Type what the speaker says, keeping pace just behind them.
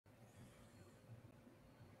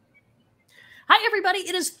Hi, everybody.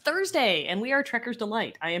 It is Thursday, and we are Trekker's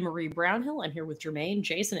Delight. I am Marie Brownhill. I'm here with Jermaine,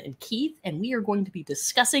 Jason, and Keith, and we are going to be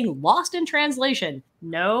discussing Lost in Translation.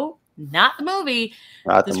 No, not the movie.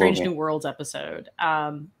 The Strange New Worlds episode.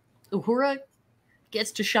 Uhura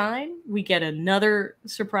gets to shine. We get another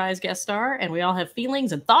surprise guest star, and we all have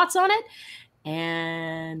feelings and thoughts on it.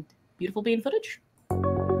 And beautiful bean footage.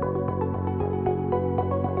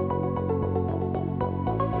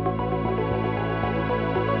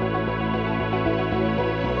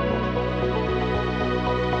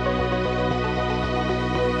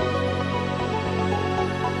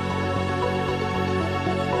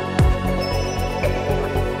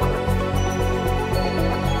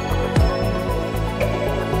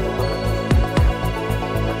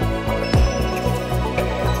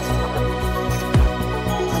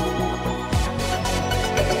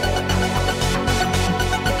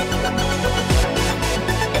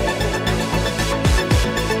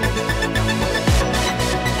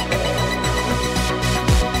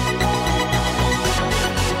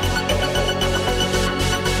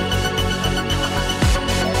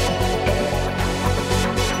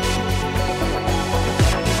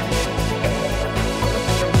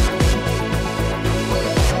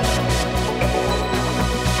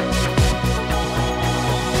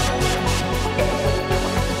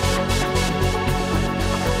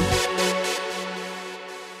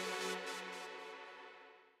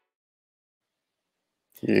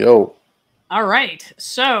 Yo. All right.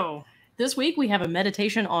 So this week we have a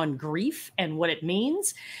meditation on grief and what it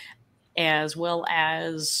means, as well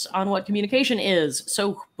as on what communication is.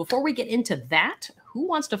 So before we get into that, who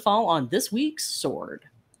wants to fall on this week's sword?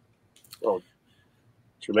 Oh,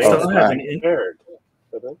 Jermaine,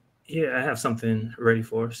 yeah, I have something ready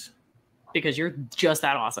for us. Because you're just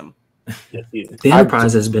that awesome. The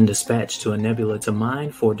Enterprise has been dispatched to a nebula to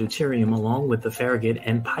mine for deuterium along with the Farragut,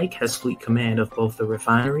 and Pike has fleet command of both the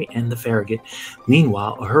refinery and the Farragut.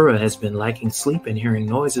 Meanwhile, Uhura has been lacking sleep and hearing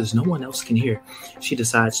noises no one else can hear. She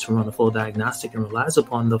decides to run a full diagnostic and relies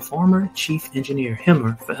upon the former chief engineer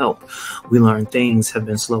Hemmer for help. We learn things have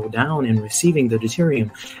been slowed down in receiving the deuterium.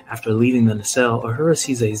 After leaving the nacelle, Uhura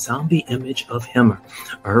sees a zombie image of Hemmer.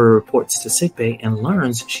 Uhura reports to sickbay and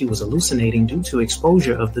learns she was hallucinating due to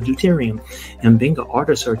exposure of the deuterium. And Binga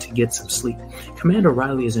orders her to get some sleep. Commander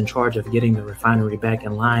Riley is in charge of getting the refinery back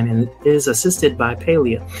in line and is assisted by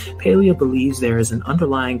Pelia. Pelia believes there is an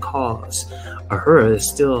underlying cause. Uhura is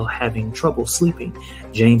still having trouble sleeping.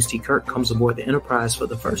 James T. Kirk comes aboard the Enterprise for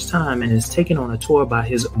the first time and is taken on a tour by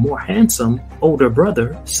his more handsome older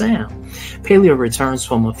brother, Sam. Pelia returns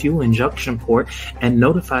from a fuel injection port and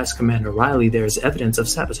notifies Commander Riley there is evidence of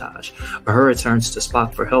sabotage. Uhura turns to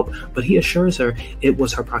Spock for help, but he assures her it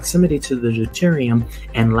was her proximity to the deuterium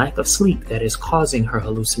and lack of sleep that is causing her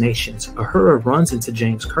hallucinations. Uhura runs into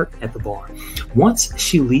James Kirk at the bar. Once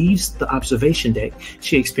she leaves the observation deck,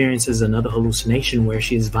 she experiences another hallucination where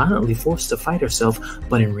she is violently forced to fight herself,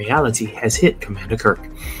 but in reality has hit Commander Kirk.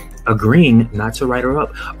 Agreeing not to write her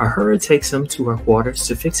up, Uhura takes him to her quarters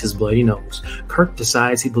to fix his bloody nose. Kirk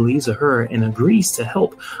decides he believes Uhura and agrees to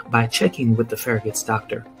help by checking with the Farragut's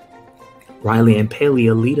doctor. Riley and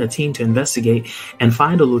Pelia lead a team to investigate and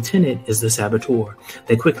find a lieutenant is the saboteur.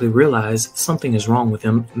 They quickly realize something is wrong with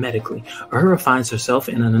him medically. Uhura finds herself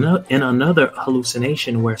in another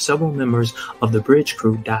hallucination where several members of the bridge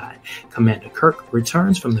crew died. Commander Kirk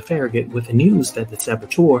returns from the Farragut with the news that the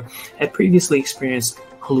saboteur had previously experienced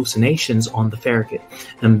hallucinations on the Farragut.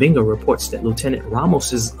 Mbinga reports that Lieutenant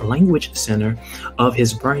Ramos's language center of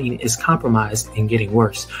his brain is compromised and getting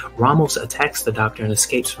worse. Ramos attacks the doctor and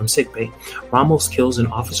escapes from sickbay. Ramos kills an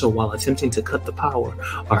officer while attempting to cut the power.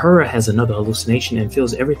 Uhura has another hallucination and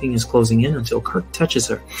feels everything is closing in until Kirk touches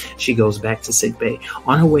her. She goes back to sickbay.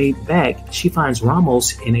 On her way back, she finds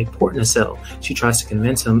Ramos in a port nacelle. She tries to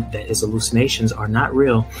convince him that his hallucinations are not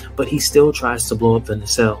real, but he still tries to blow up the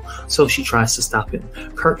nacelle, so she tries to stop him.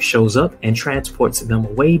 Kirk shows up and transports them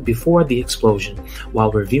away before the explosion.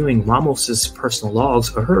 While reviewing Ramos's personal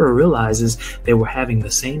logs, Uhura realizes they were having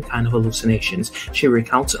the same kind of hallucinations. She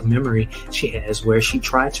recounts a memory she has where she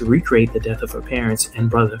tried to recreate the death of her parents and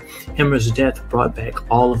brother. Hemmer's death brought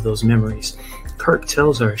back all of those memories. Kirk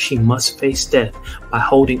tells her she must face death by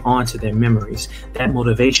holding on to their memories. That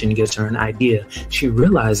motivation gives her an idea. She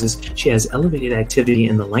realizes she has elevated activity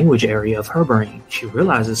in the language area of her brain. She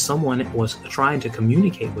realizes someone was trying to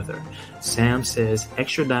communicate with her. Sam says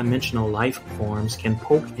extra-dimensional life forms can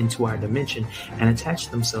poke into our dimension and attach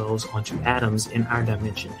themselves onto atoms in our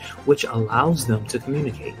dimension, which allows them to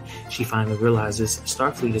communicate. She finally realizes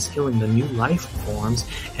Starfleet is killing the new life forms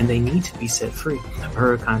and they need to be set free.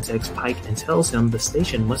 Her contacts Pike and tells tells him the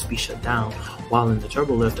station must be shut down. While in the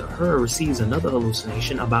turbolift, Uhura receives another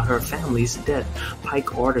hallucination about her family's death.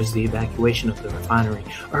 Pike orders the evacuation of the refinery.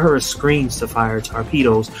 Uhura screams to fire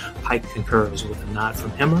torpedoes. Pike concurs with a nod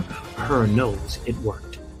from Hemmer. Uhura knows it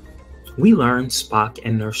worked. We learn Spock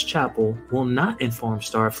and Nurse Chapel will not inform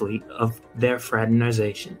Starfleet of their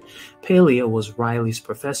fraternization. Pelia was Riley's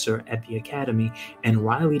professor at the Academy, and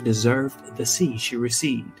Riley deserved the C she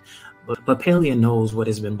received. But Pelia knows what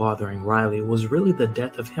has been bothering Riley was really the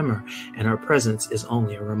death of Hemmer, and her presence is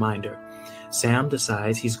only a reminder. Sam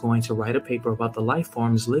decides he's going to write a paper about the life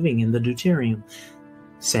forms living in the deuterium.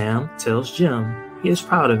 Sam tells Jim he is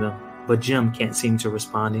proud of him, but Jim can't seem to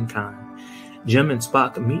respond in kind. Jim and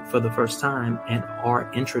Spock meet for the first time and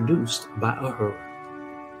are introduced by Uhura.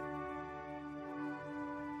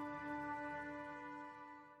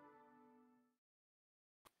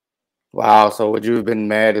 Wow, so would you have been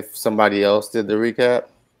mad if somebody else did the recap?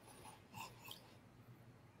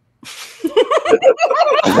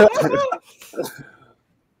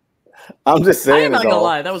 I'm just saying. I'm not gonna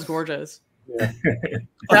lie, that was gorgeous. Yeah.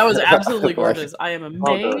 That was absolutely gorgeous. I am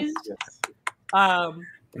amazed.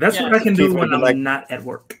 That's what I can do when I'm not at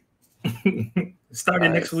work.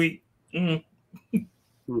 Starting next week.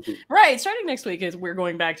 Right, starting next week is we're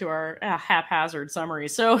going back to our haphazard summary.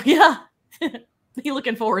 So yeah, be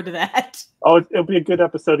looking forward to that. Oh, it'll be a good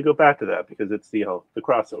episode to go back to that because it's the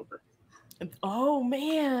crossover. Oh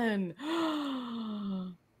man.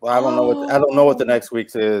 Well, I don't know what the next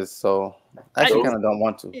week's is, so I actually kind of don't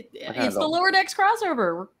want to. It's the Lower Decks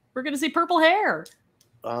crossover. We're going to see purple hair.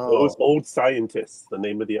 Those old scientists, the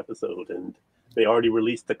name of the episode, and they already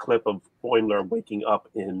released the clip of Boimler waking up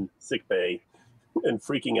in sickbay and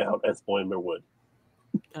freaking out as Boimler would.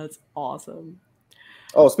 That's awesome.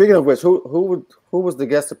 Oh, speaking of which, who was the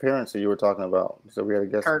guest appearance that you were talking about? So we had a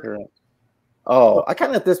guest appearance. Oh, I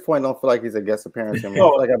kind of at this point don't feel like he's a guest appearance anymore. I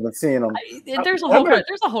feel like I've been seeing him. There's a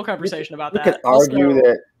whole conversation about that. You could argue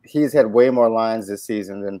that he's had way more lines this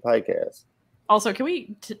season than Pike has. Also, can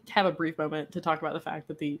we have a brief moment to talk about the fact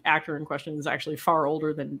that the actor in question is actually far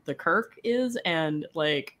older than the Kirk is, and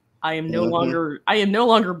like I am no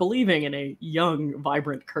longer believing in a young,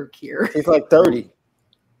 vibrant Kirk here. He's like 30.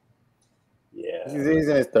 Yeah, he's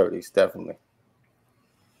in his 30s, definitely.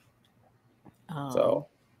 So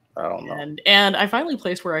I don't know. And I finally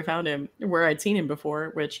placed where I found him, where I'd seen him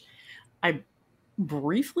before, which I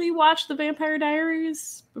briefly watched The Vampire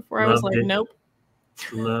Diaries before. I was like, nope.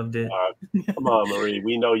 Loved it. Come on, Marie.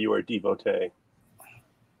 We know you are a devotee.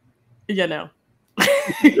 Yeah, no.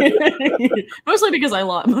 mostly because I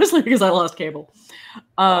lost cable.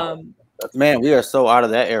 Man, we are so out of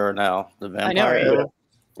that era now. The vampire era.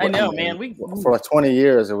 I know, man. For like 20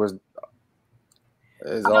 years, it was.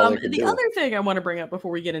 The other thing I want to bring up before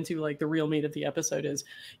we get into like the real meat of the episode is,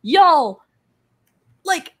 y'all,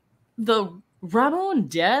 like the Ramon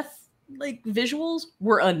death like visuals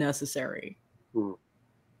were unnecessary.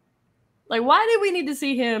 Like, why did we need to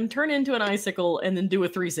see him turn into an icicle and then do a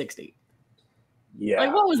 360? Yeah.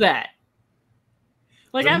 Like, what was that?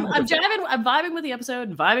 Like, I'm vibing with the episode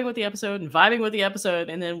and vibing with the episode and vibing with the episode.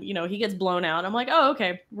 And then, he gets blown out. I'm like, oh,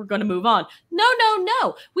 okay, we're going to move on.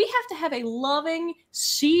 No. We have to have a loving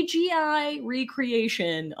CGI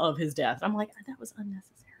recreation of his death. I'm like, that was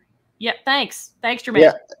unnecessary. Yeah, thanks. Thanks, Jermaine.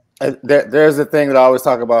 Yeah. There's a thing that I always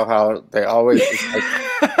talk about how they always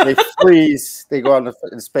they freeze. They go out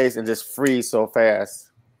in space and just freeze so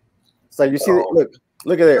fast. It's like you see.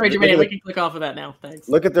 Look at it. Right, Jermaine, we can click off of that now. Thanks.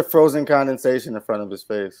 Look at the frozen condensation in front of his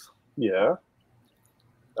face. Yeah.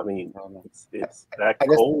 I mean, it's that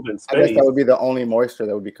cold in space. I guess that would be the only moisture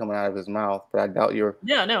that would be coming out of his mouth, but I doubt you're.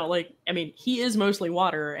 Yeah, no, like, I mean, he is mostly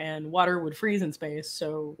water, and water would freeze in space,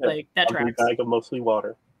 so, like, that tracks. A bag of mostly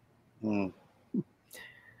water.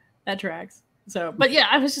 That tracks. So, but yeah,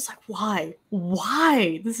 I was just like, why?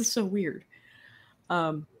 Why? This is so weird.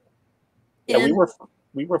 Yeah,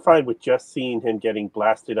 we were fine with just seeing him getting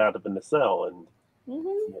blasted out of the nacelle, and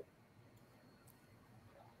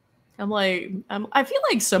I'm like, I feel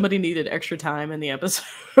like somebody needed extra time in the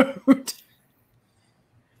episode.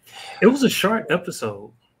 It was a short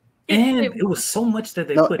episode, and it was so much that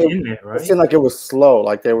they put in there, right? It seemed like it was slow,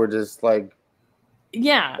 like they were just like,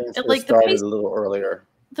 like started a little earlier.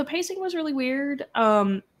 The pacing was really weird.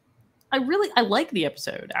 I like the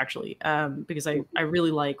episode actually, because I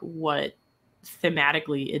really like what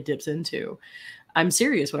thematically it dips into. I'm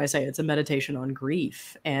serious when I say it's a meditation on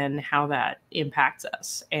grief and how that impacts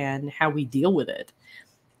us and how we deal with it.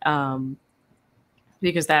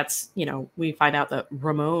 Because that's, we find out that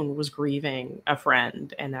Ramon was grieving a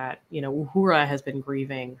friend and that, Uhura has been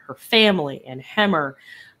grieving her family and Hemmer.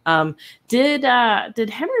 Did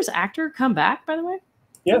Hemmer's actor come back, by the way?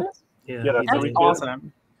 Yeah. Yeah, that's That's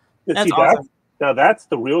awesome. Yeah, That's awesome. That's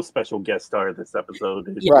the real special guest star of this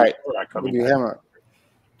episode. Is Right. Coming back. Hammer.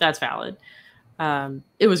 That's valid.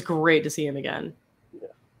 It was great to see him again.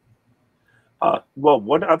 Yeah. Well,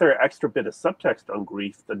 one other extra bit of subtext on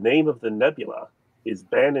Grief: the name of the nebula is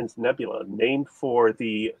Bannon's Nebula, named for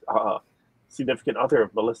the significant other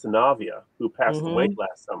of Melissa Navia, who passed away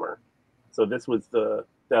last summer. So this was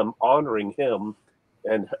them honoring him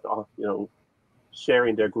and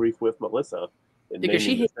sharing their grief with Melissa. Because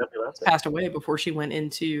she passed away before she went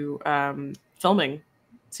into filming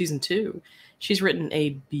season 2. She's written a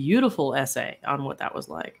beautiful essay on what that was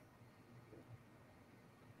like.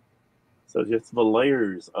 So just the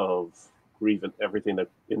layers of grief and everything that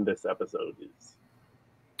in this episode is.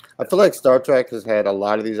 I feel like Star Trek has had a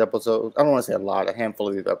lot of these episodes. I don't want to say a lot, a handful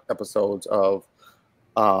of these episodes of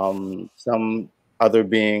some other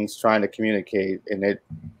beings trying to communicate and it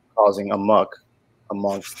causing a muck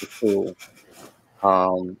amongst the crew.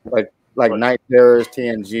 Like Night Terrors,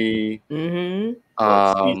 TNG.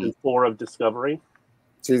 Season 4 of Discovery.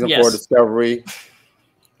 Season 4 of Discovery.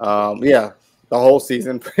 The whole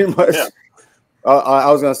season pretty much. Yeah.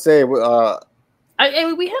 I was gonna say we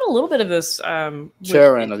had a little bit of this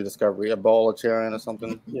Charon of Discovery, a ball of Charon or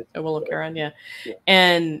something. A will of Charon, yeah.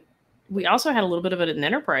 And we also had a little bit of it in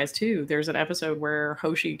Enterprise too. There's an episode where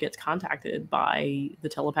Hoshi gets contacted by the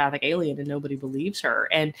telepathic alien and nobody believes her.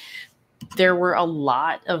 And there were a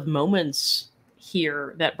lot of moments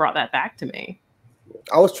here that brought that back to me.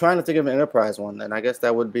 I was trying to think of an Enterprise one, and I guess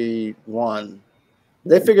that would be one.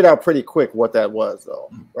 They figured out pretty quick what that was, though,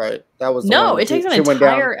 right? That was it takes an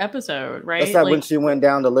entire episode, right? That's not when she went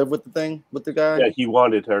down to live with the guy. Yeah, he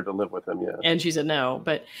wanted her to live with him, and she said no.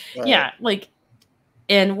 But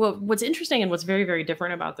and what's interesting and what's very, very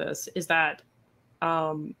different about this is that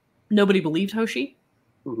nobody believed Hoshi.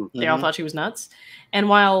 They all thought she was nuts, and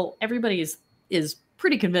while everybody is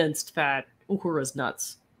pretty convinced that Uhura's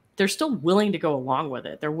nuts, they're still willing to go along with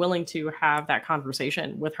it. They're willing to have that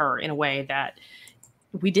conversation with her in a way that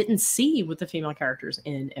we didn't see with the female characters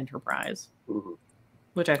in Enterprise,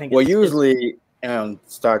 which I think. Well, usually in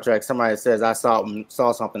Star Trek, somebody says, "I saw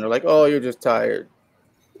something." They're like, "Oh, you're just tired."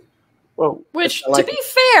 Well, which to be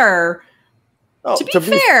fair, they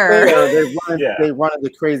run into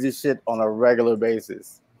crazy shit on a regular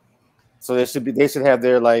basis. So they should have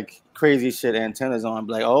their like crazy shit antennas on.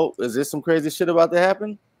 Be like, "Oh, is this some crazy shit about to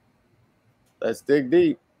happen? Let's dig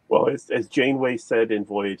deep." Well, as Janeway said in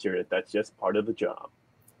Voyager, that's just part of the job.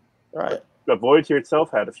 Right. But Voyager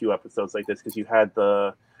itself had a few episodes like this because you had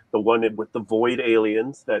the one with the Void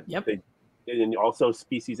aliens and also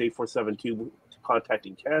Species 8472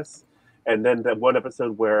 contacting Cass, and then that one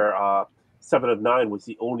episode where 7 of 9 was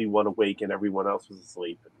the only one awake and everyone else was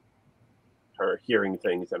asleep, and her hearing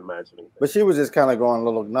things and imagining things. But she was just kind of going a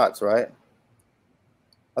little nuts, right?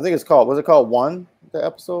 I think was it called 1, the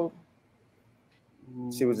episode?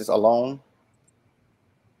 She was just alone.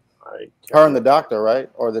 Her and the doctor, right?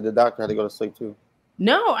 Or did the doctor have to go to sleep too?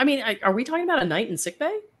 No, I mean, are we talking about a night in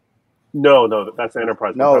sickbay? No, that's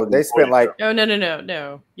Enterprise. No, they spent like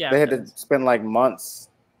no. Yeah, they had to spend like months.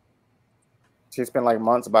 She spent like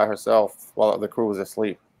months by herself while the crew was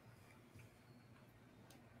asleep.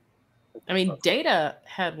 I mean, Data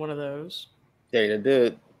had one of those. Data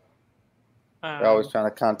did. They're always trying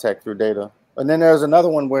to contact through Data. And then there's another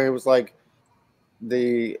one where it was like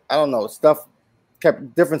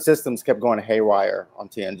different systems kept going haywire on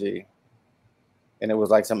TNG. And it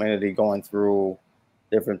was like some entity going through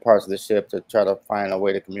different parts of the ship to try to find a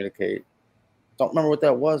way to communicate. Don't remember what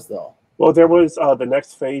that was, though. Well, there was the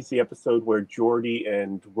next phase, the episode where Geordi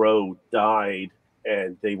and Ro died,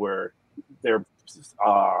 and they were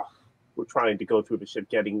trying to go through the ship,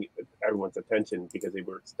 getting everyone's attention because they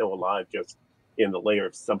were still alive, just in the layer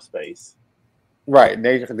of subspace. Right.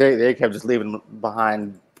 They kept just leaving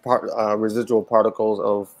behind residual particles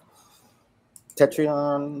of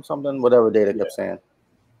Tetrion, something, whatever Data kept saying.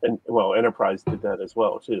 And well, Enterprise did that as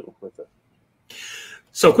well too with it.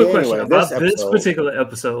 So, quick question about this particular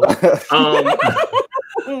episode.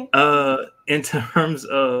 In terms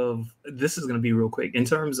of, this is going to be real quick. In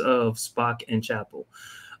terms of Spock and Chapel,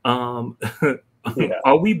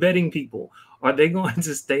 are we betting people? Are they going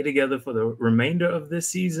to stay together for the remainder of this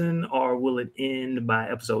season, or will it end by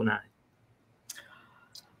episode 9?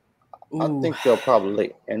 I think they'll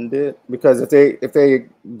probably end it, because if they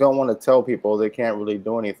don't want to tell people, they can't really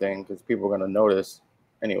do anything because people are going to notice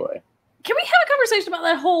anyway. Can we have a conversation about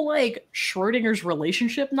that whole like Schrodinger's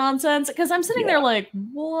relationship nonsense? Because I'm sitting there like,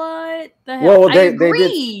 what the hell? Well, I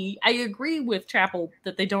agree with Chapel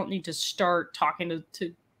that they don't need to start talking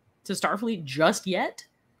to to Starfleet just yet.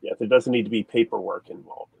 Yeah, there doesn't need to be paperwork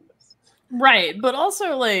involved in this. Right, but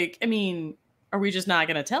also, like, I mean, are we just not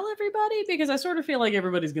going to tell everybody? Because I sort of feel like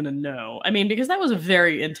everybody's going to know. I mean, because that was a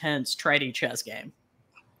very intense Tridey chess game.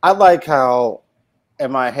 I like how,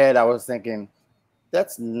 in my head, I was thinking,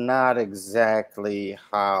 that's not exactly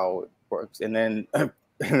how it works. And then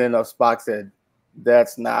Spock said,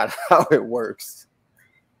 that's not how it works.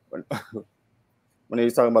 When he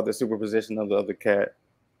was talking about the superposition of the cat.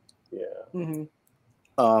 Yeah.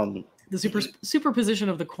 Mm-hmm. The superposition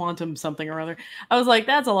of the quantum something or other. I was like,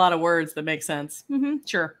 that's a lot of words that make sense. Mm-hmm,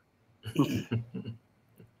 sure.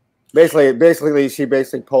 basically, she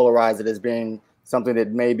polarized it as being something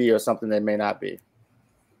that may be or something that may not be.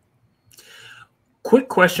 Quick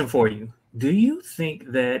question for you. Do you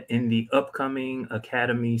think that in the upcoming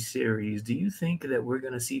Academy series, do you think that we're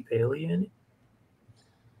going to see Pelia in it?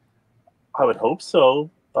 I would hope so,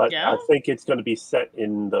 but yeah? I think it's going to be set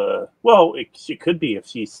in the... she could be if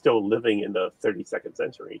she's still living in the 32nd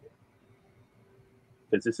century.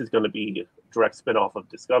 Because this is going to be a direct spin-off of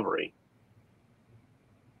Discovery.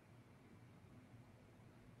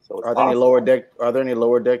 So are there any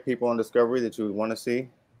lower deck people on Discovery that you would want to see?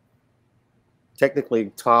 Technically,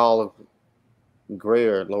 tall,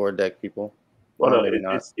 grayer lower deck people. Well,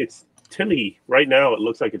 no, it's Tilly. Right now, it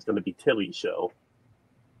looks like it's going to be Tilly's show.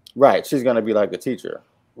 Right, she's going to be like the teacher.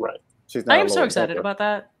 Right. She's not I am so excited about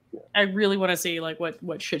that. Yeah. I really want to see like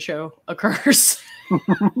what shit show occurs.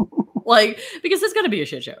 Like, because it's going to be a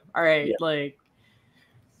shit show. All right, yeah. Like,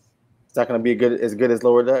 it's not going to be as good as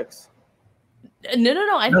Lower Decks.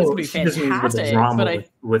 No. I think it's going to be fantastic. But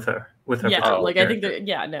with her. Yeah, like I think that.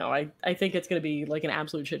 Yeah, no, I think it's going to be like an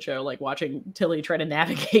absolute shit show. Like watching Tilly try to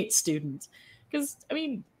navigate students. Because I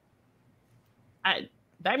mean,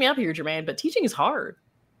 back me up here, Jermaine. But teaching is hard.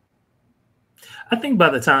 I think by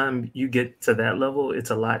the time you get to that level,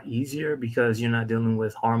 it's a lot easier because you're not dealing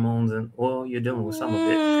with hormones and you're dealing with some of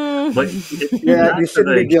it. But you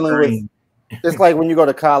shouldn't be dealing with. It's like when you go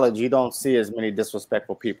to college, you don't see as many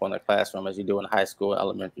disrespectful people in the classroom as you do in high school,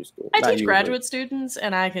 elementary school. I teach graduate students,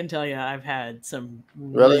 and I can tell you, I've had some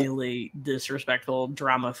really disrespectful,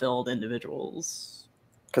 drama-filled individuals.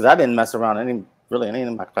 Because I didn't mess around any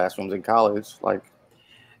of my classrooms in college, like.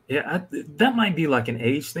 Yeah, that might be like an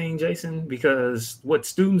age thing, Jason, because what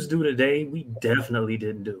students do today, we definitely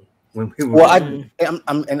didn't do when we were. Well,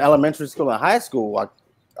 I'm in elementary school and high school.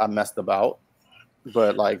 I messed about,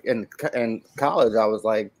 but like in college, I was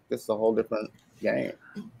like, this is a whole different game.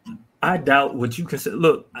 I doubt what you consider.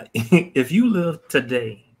 Look, if you lived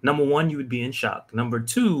today, number one, you would be in shock. Number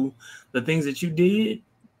two, the things that you did,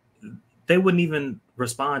 they wouldn't even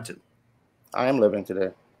respond to. I am living today.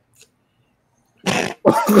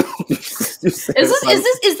 Is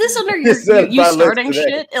this under you starting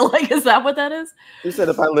shit? Like, is that what that is? You said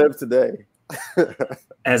if I live today.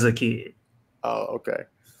 As a kid. Oh, okay.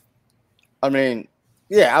 I mean,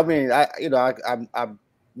 yeah, I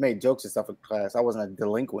made jokes and stuff in class. I wasn't a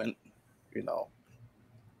delinquent, I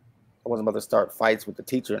wasn't about to start fights with the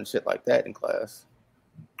teacher and shit like that in class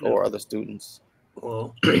or other students.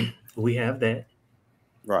 Well, we have that.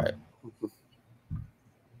 Right.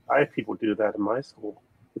 I had people do that in my school.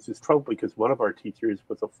 This is trouble because one of our teachers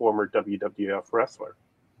was a former WWF wrestler.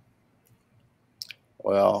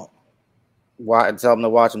 Well, tell him to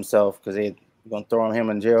watch himself because they're going to throw him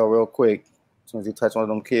in jail real quick as soon as he touches one of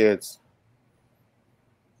them kids.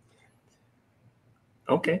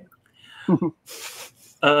 Okay.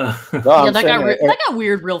 That got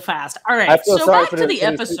weird real fast. All right, so back to the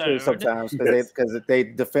episode. Sometimes because they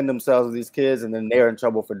defend themselves with these kids and then they're in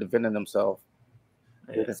trouble for defending themselves.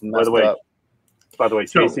 Yeah. By the way,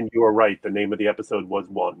 Jason, you were right. The name of the episode was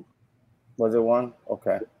One. Was it One?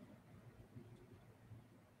 Okay.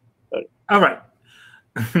 All right.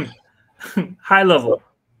 High level.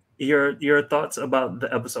 Your thoughts about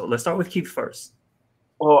the episode. Let's start with Keith first.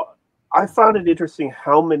 Well, I found it interesting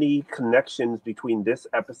how many connections between this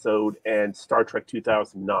episode and Star Trek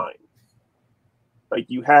 2009. Like,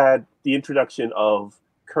 you had the introduction of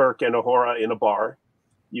Kirk and Uhura in a bar.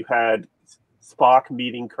 You had Spock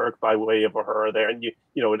meeting Kirk by way of Uhura there, and it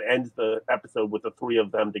ends the episode with the three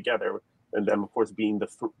of them together, and them, of course, being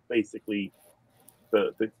basically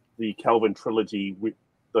the Kelvin trilogy.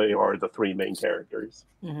 They are the three main characters,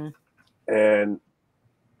 and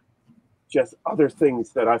just other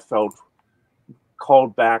things that I felt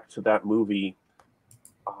called back to that movie.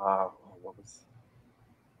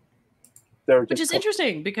 Which is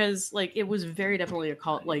interesting because, like, it was very definitely a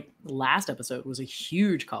call. Like, the last episode was a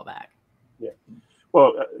huge callback. Yeah.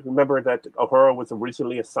 Well, remember that Uhura was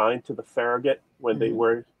originally assigned to the Farragut when they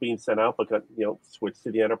were being sent out, but got switched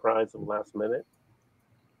to the Enterprise at the last minute.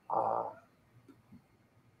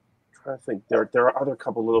 Trying to think. There are other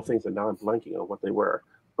couple little things that now I'm blanking on what they were.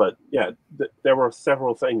 But yeah, there were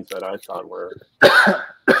several things that I thought were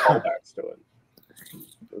callbacks to it.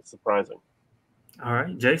 It's surprising. All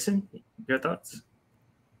right, Jason, your thoughts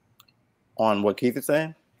on what Keith is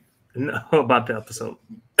saying? No, about the episode.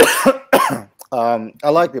 I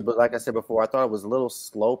liked it, but like I said before, I thought it was a little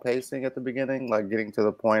slow pacing at the beginning, like getting to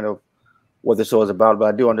the point of what the show is about.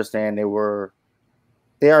 But I do understand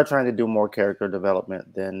they are trying to do more character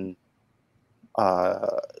development than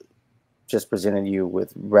just presenting you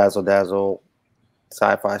with razzle dazzle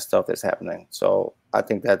sci-fi stuff that's happening. So I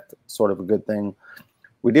think that's sort of a good thing.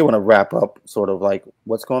 We did want to wrap up sort of like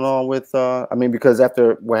what's going on with I mean, because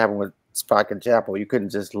after what happened with Spock and Chapel, you couldn't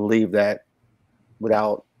just leave that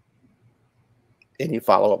without any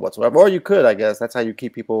follow-up whatsoever. Or you could, I guess. That's how you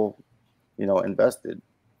keep people, invested.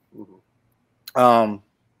 Mm-hmm.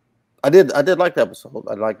 I did like the episode.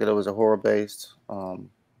 I liked that it was a horror based. Yeah,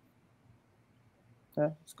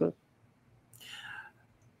 it's good.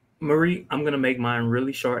 Marie, I'm going to make mine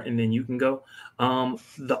really short and then you can go.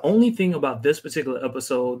 The only thing about this particular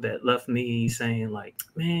episode that left me saying like,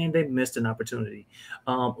 man, they missed an opportunity.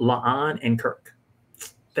 La'an and Kirk.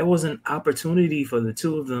 There was an opportunity for the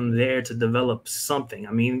two of them there to develop something.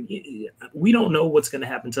 I mean, we don't know what's going to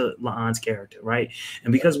happen to La'an's character, right?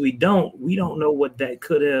 And because we don't know what that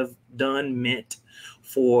could have meant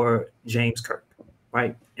for James Kirk,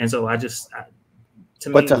 right? And so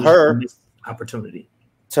to her, opportunity.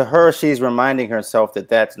 To her, she's reminding herself that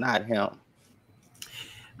that's not him.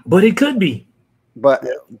 But it could be. But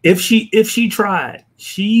if she tried,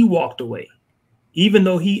 she walked away, even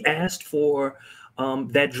though he asked for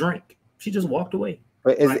that drink. She just walked away.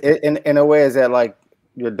 But is it, in a way, is that like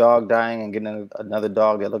your dog dying and getting another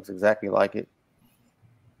dog that looks exactly like it?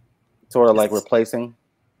 Sort of like replacing.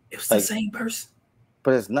 It's like, the same person.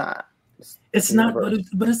 But it's not. It's not,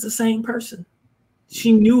 but it's the same person.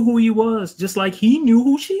 She knew who he was, just like he knew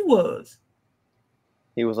who she was.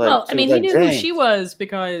 He was like, well, I mean, he knew James. who she was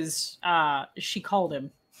because she called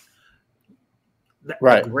him.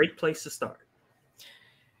 Right. A great place to start.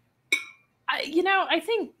 I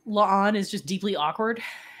think La'an is just deeply awkward.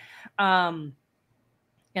 And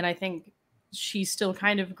I think she's still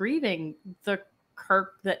kind of grieving the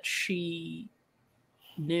Kirk that she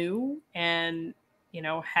knew and,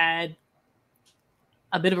 had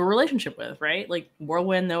a bit of a relationship with, right? Like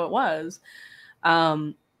whirlwind though it was.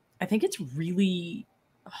 I think it's really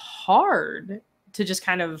hard to just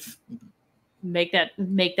kind of make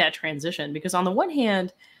that transition because on the one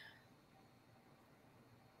hand,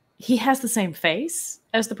 he has the same face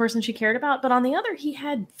as the person she cared about, but on the other, he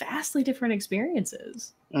had vastly different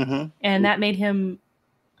experiences. Mm-hmm. And that made him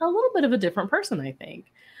a little bit of a different person, I think.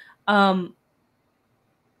 And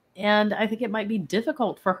I think it might be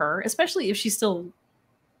difficult for her, especially if she's still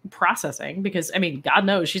processing, because, I mean, God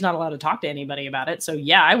knows she's not allowed to talk to anybody about it. So,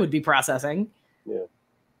 yeah, I would be processing. Yeah.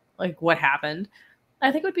 Like what happened.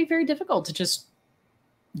 I think it would be very difficult to just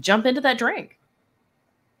jump into that drink.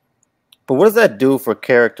 But what does that do for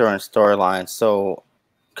character and storyline? So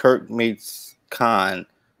Kirk meets Khan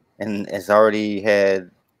and has already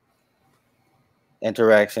had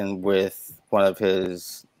interaction with one of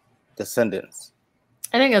his descendants.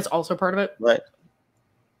 I think that's also part of it. Right.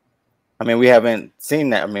 I mean, we haven't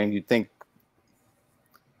seen that. I mean, you think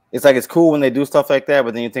it's like it's cool when they do stuff like that,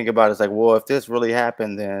 but then you think about it, it's like, well, if this really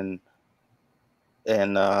happened, then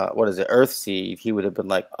and what is it, Earthseed, he would have been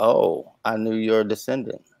like, oh, I knew your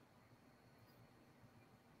descendant.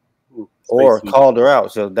 Or called her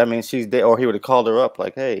out. So that means she's dead. Or he would have called her up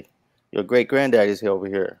like, hey, your great granddaddy's here over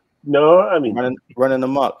here. No, I mean running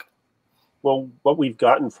amok. Well, what we've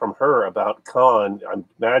gotten from her about Khan, I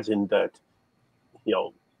imagine that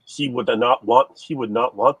she would not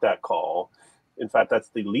want that call. In fact, that's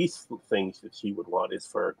the least thing that she would want is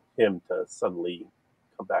for him to suddenly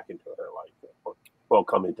come back into her life, or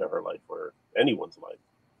come into her life or anyone's life.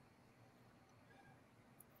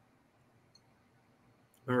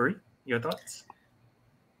 Marie, your thoughts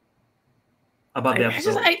about the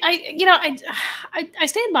episode? I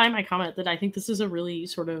stand by my comment that I think this is a really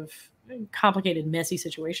sort of complicated, messy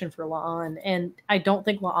situation for La'an, and I don't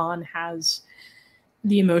think La'an has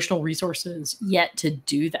the emotional resources yet to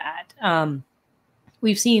do that.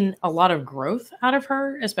 We've seen a lot of growth out of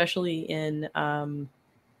her, especially in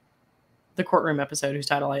the courtroom episode, whose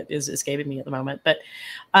title is escaping me at the moment. But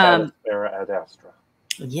Sarah Ad Astra.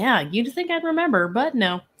 Yeah, you'd think I'd remember, but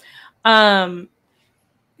no.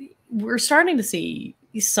 We're starting to see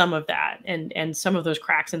some of that and some of those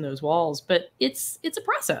cracks in those walls, but it's a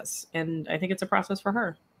process, and I think it's a process for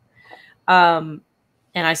her.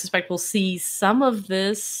 And I suspect we'll see some of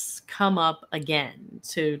this come up again,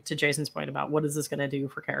 to Jason's point about what is this going to do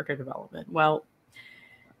for character development. Well,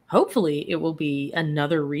 hopefully it will be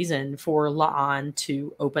another reason for La'an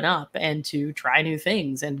to open up and to try new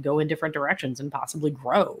things and go in different directions and possibly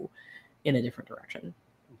grow in a different direction.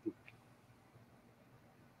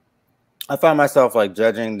 I find myself like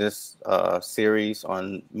judging this series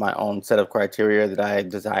on my own set of criteria that I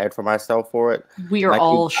desired for myself for it. We are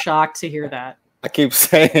all shocked to hear that. I keep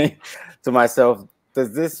saying to myself,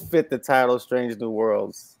 does this fit the title Strange New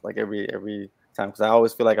Worlds? Like every time, because I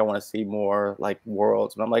always feel like I want to see more like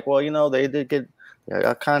worlds. And I'm like, well, you know, they did get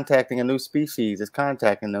contacting a new species. It's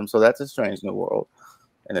contacting them, so that's a strange new world.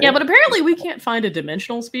 And yeah, but apparently we can't find a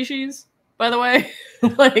dimensional species, by the way.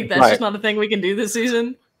 Like, that's just not a thing we can do this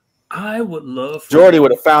season. I would love for Jordy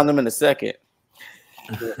would have found them in a second.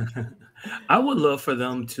 I would love for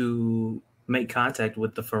them to make contact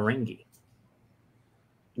with the Ferengi.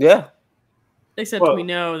 Yeah. Except we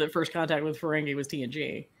know that first contact with Ferengi was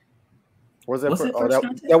TNG. Was that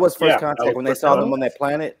was first contact when they saw them on that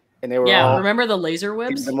planet and they were all, remember the laser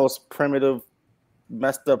whips? The most primitive,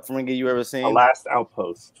 messed up Ferengi you ever seen. The last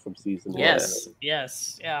outpost from season 1.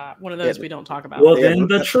 Yes, yeah. One of those we don't talk about. Well, then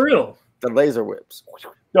the Trill. The laser whips.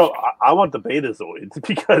 No, I want the Betazoids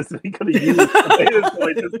because they could have used the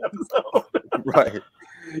Betazoids this episode. Right.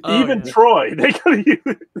 Even Troy, they could have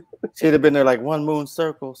used. She'd have been there like one moon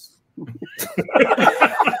circles.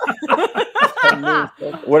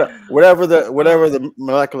 whatever the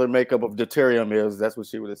molecular makeup of deuterium is, that's what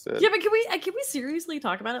she would have said. Yeah, but can we seriously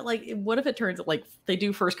talk about it? Like, what if it turns out like they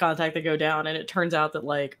do first contact, they go down, and it turns out that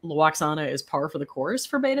like Lwaxana is par for the course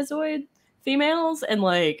for Betazoid females, and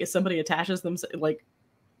like if somebody attaches them, like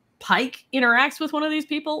Pike interacts with one of these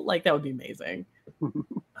people, like that would be amazing.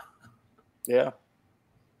 Yeah,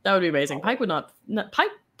 that would be amazing. Pike would not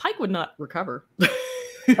recover.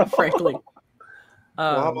 Frankly.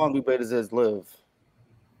 Well, how long do Betazoids live?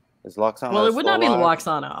 Is Lwaxana? Well, it would not be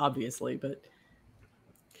Lwaxana, obviously, but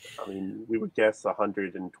I mean, we would guess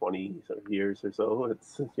 120 years or so.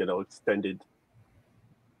 It's extended.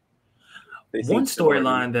 One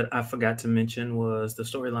storyline that I forgot to mention was the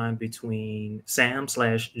storyline between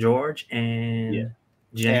Sam/George and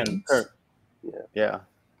James. Yeah.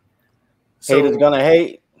 Haters gonna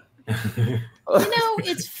hate.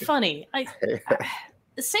 It's funny.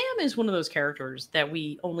 Sam is one of those characters that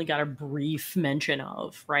we only got a brief mention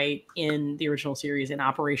of, right, in the original series in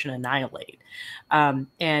Operation Annihilate.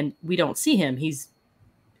 And we don't see him. He's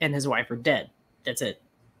and his wife are dead. That's it.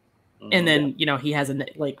 And then, he has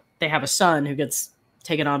they have a son who gets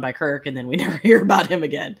taken on by Kirk, and then we never hear about him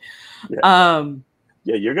again. Yeah,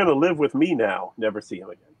 you're going to live with me now. Never see him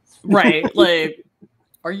again. Right. Like,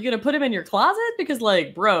 are you going to put him in your closet? Because,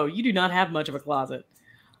 like, bro, you do not have much of a closet.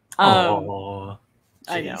 Oh,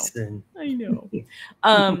 I know.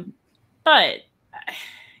 But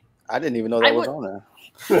I didn't even know that was on there.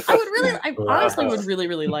 I honestly would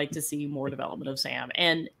really like to see more development of Sam.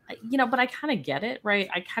 And, but I kind of get it, right?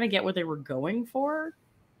 I kind of get what they were going for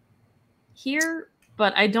here,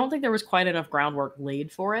 but I don't think there was quite enough groundwork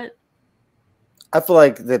laid for it. I feel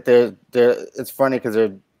like that it's funny because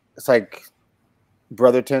it's like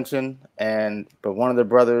brother tension, but one of the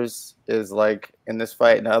brothers is like in this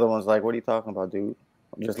fight, and the other one's like, "What are you talking about, dude?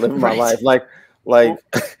 I'm just living my life." Like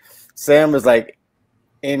Sam is like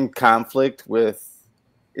in conflict with,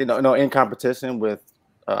 in competition with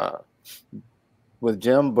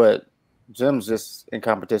Jim, but Jim's just in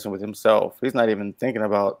competition with himself. He's not even thinking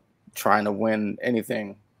about trying to win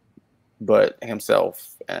anything but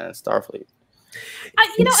himself and Starfleet. I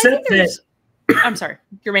think there's. I'm sorry,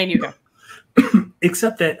 Jermaine, you go.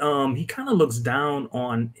 Except that he kind of looks down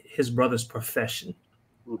on his brother's profession,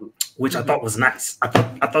 which I thought was nice. I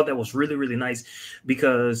thought that was really, really nice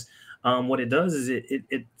because what it does is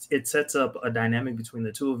it sets up a dynamic between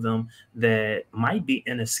the two of them that might be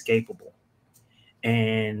inescapable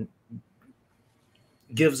and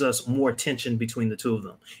gives us more tension between the two of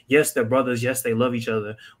them. Yes, they're brothers. Yes, they love each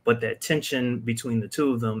other, but that tension between the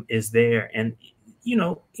two of them is there. And,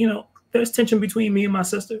 there's tension between me and my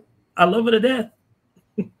sister. I love her to death,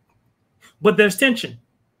 but there's tension,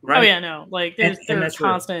 right? Oh yeah, no, like there's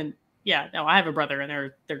constant. Real. Yeah, no, I have a brother,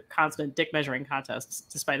 and they're constant dick measuring contests,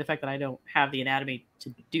 despite the fact that I don't have the anatomy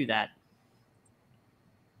to do that.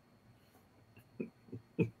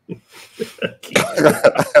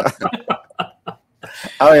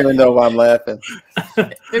 I don't even know why I'm laughing.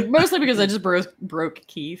 Mostly because I just broke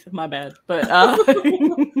Keith. My bad, but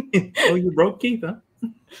oh, you broke Keith, huh?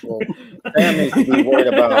 Well, Sam needs to be worried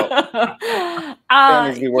about.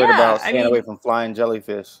 Staying away from flying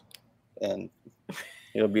jellyfish, and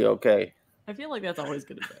it'll be okay. I feel like that's always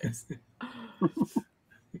good advice.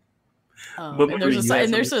 But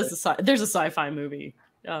and there's a sci-fi movie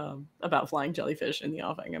about flying jellyfish in the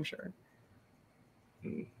offing. I'm sure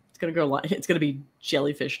it's gonna be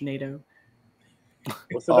jellyfish NATO.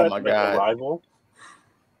 Oh my God! Arrival.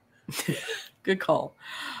 Good call.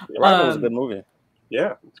 Arrival was a good movie.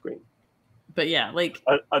 Yeah, it's great. But yeah, like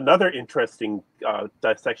another interesting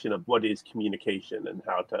dissection of what is communication and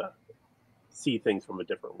how to see things from a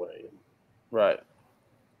different way. Right.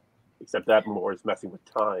 Except that more is messing with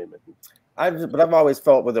time. But I've always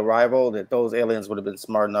felt with Arrival that those aliens would have been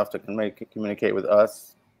smart enough to communicate with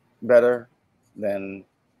us better than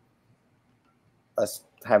us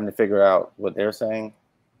having to figure out what they're saying.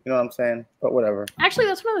 You know what I'm saying? But whatever. Actually,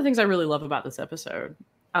 that's one of the things I really love about this episode.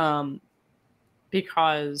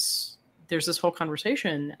 Because there's this whole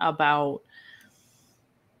conversation about,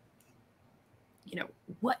 you know,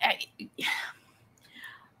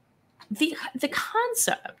 the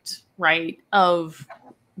concept, right, of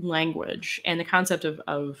language and the concept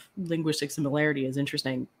of linguistic similarity is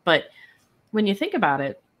interesting. But when you think about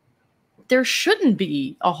it, there shouldn't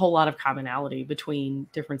be a whole lot of commonality between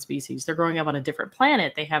different species. They're growing up on a different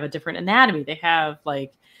planet. They have a different anatomy. They have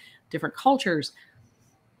like different cultures.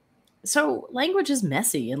 So language is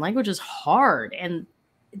messy and language is hard. And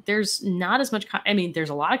there's not as much, there's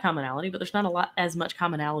a lot of commonality, but there's not as much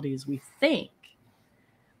commonality as we think.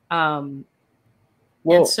 And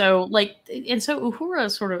so Uhura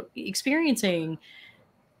is sort of experiencing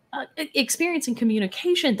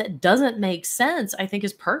communication that doesn't make sense. I think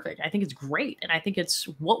is perfect. I think it's great, and I think it's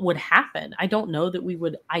what would happen. I don't know that we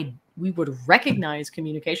would recognize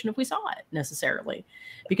communication if we saw it necessarily,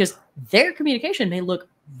 because their communication may look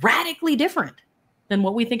radically different than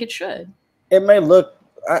what we think it should. It may look.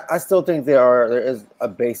 I still think there is a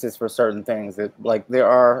basis for certain things that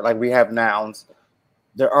we have nouns.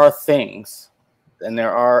 There are things, and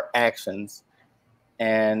there are actions,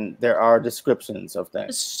 and there are descriptions of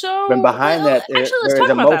things. So, but behind that, let's talk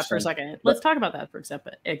about that for a second. Let's talk about that for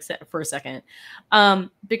a second,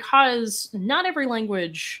 because not every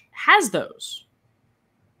language has those.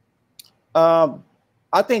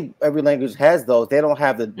 I think every language has those. They don't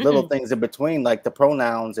have the little things in between, like the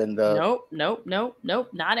pronouns and the. Nope.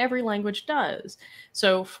 Not every language does.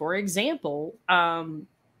 So, for example,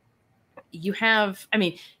 you have,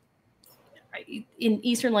 in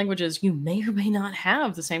Eastern languages, you may or may not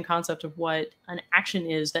have the same concept of what an action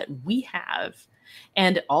is that we have.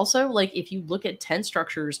 And also, like, if you look at tense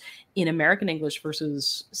structures in American English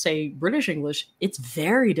versus, say, British English, it's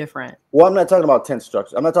very different. Well, I'm not talking about tense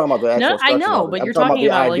structure. I'm not talking about the actual structure. I know, but you're talking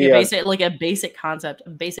about a basic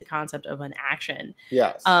concept of an action.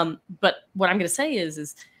 Yes. But what I'm going to say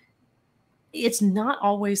is it's not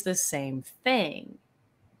always the same thing.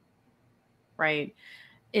 Right?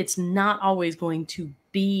 It's not always going to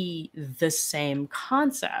be the same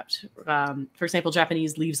concept. For example,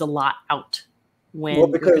 Japanese leaves a lot out when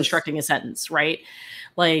you're constructing a sentence, right?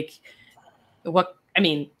 Like,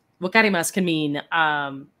 wakarimasu can mean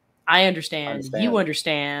I understand, you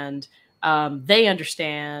understand, they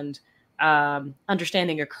understand,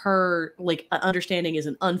 understanding occur, like understanding is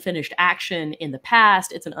an unfinished action in the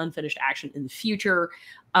past, it's an unfinished action in the future.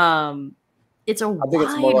 It's a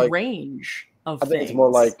wide range of things. I think it's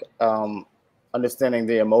more like understanding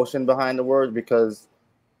the emotion behind the word because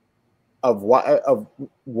of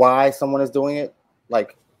why someone is doing it.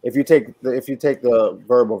 Like if you take the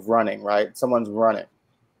verb of running, right? Someone's running,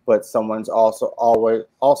 but someone's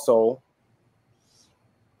also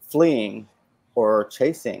fleeing or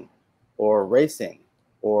chasing or racing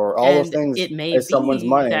or all those things. It may be someone's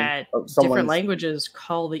money, that different languages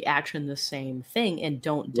call the action the same thing and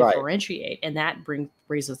don't differentiate. Right. And that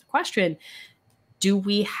raises the question,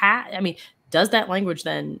 does that language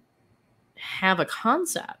then have a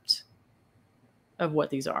concept of what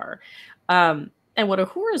these are? And what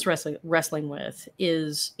Uhura is wrestling with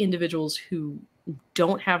is individuals who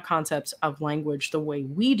don't have concepts of language the way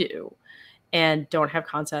we do and don't have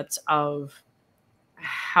concepts of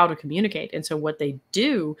how to communicate. And so what they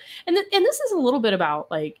do, and this is a little bit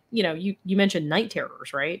about, like, you mentioned night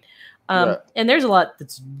terrors, right? And there's a lot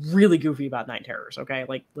that's really goofy about night terrors. Okay.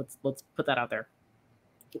 Like let's put that out there.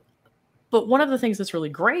 But one of the things that's really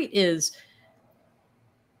great is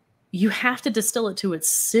you have to distill it to its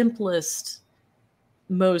simplest,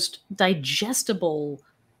 most digestible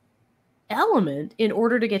element in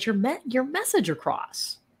order to get your message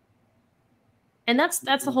across. And that's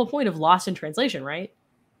the whole point of Lost in Translation, right?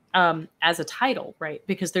 As a title, right?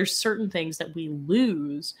 Because there's certain things that we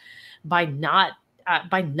lose by not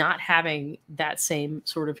having that same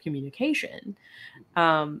sort of communication.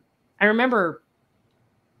 I remember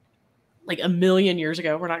like a million years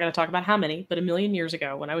ago. We're not going to talk about how many, but a million years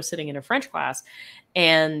ago when I was sitting in a French class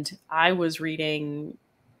and I was reading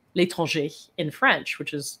L'étranger in French,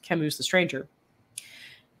 which is Camus' The Stranger.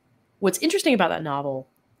 What's interesting about that novel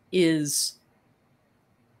is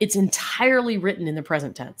it's entirely written in the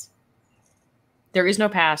present tense. There is no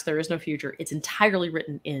past, there is no future. It's entirely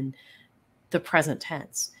written in the present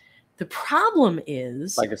tense. The problem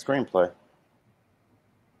is... like a screenplay.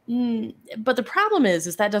 But the problem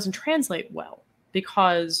is that doesn't translate well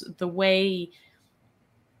because the way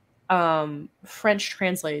French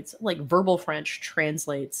translates, like verbal French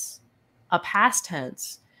translates a past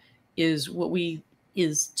tense is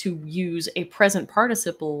to use a present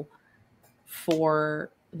participle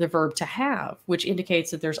for the verb to have, which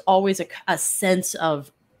indicates that there's always a sense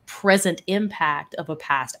of present impact of a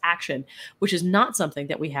past action, which is not something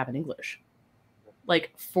that we have in English.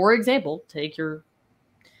 Like, for example, take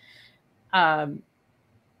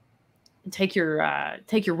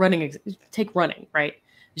running, right?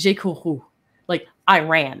 J'ai couru. Like, I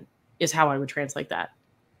ran is how I would translate that.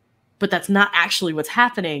 But that's not actually what's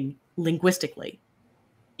happening linguistically.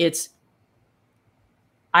 It's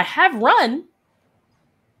I have run,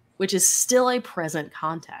 which is still a present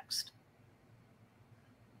context.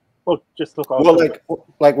 Well, just look. Well,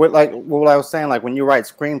 like what I was saying, like when you write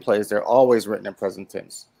screenplays, they're always written in present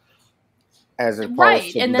tense. As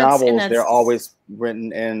opposed to novels, they're always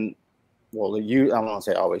written in, well, I don't want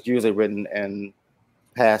to say always, usually written in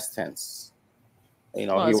past tense. You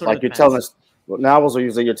know, like you're telling us, novels are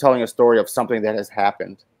usually you're telling a story of something that has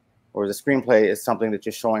happened, whereas a screenplay is something that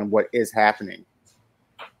you're showing what is happening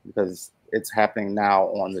because it's happening now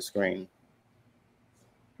on the screen.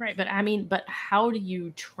 Right, but I mean, but how do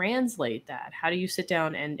you translate that? How do you sit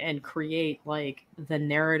down and create like the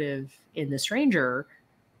narrative in The Stranger?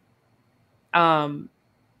 And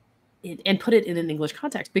put it in an English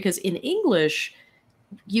context, because in English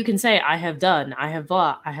you can say I have done, I have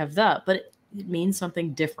bought, I have that, but it means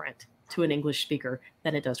something different to an English speaker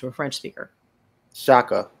than it does to a French speaker.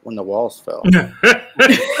 Shaka, when the walls fell.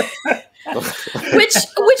 which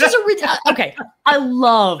is okay. I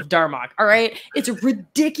love Darmok. All right, it's a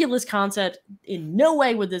ridiculous concept. In no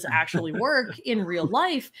way would this actually work in real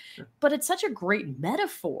life, but it's such a great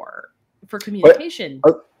metaphor for communication.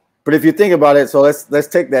 But if you think about it, so let's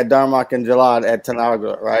take that Darmok and Jalad at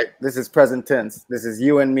Tanagra, right? This is present tense. This is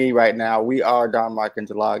you and me right now. We are Darmok and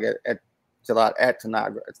Jalad at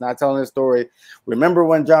Tanagra. It's not telling a story. Remember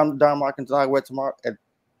when Darmok and Jalad went at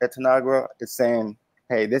Tanagra? It's saying,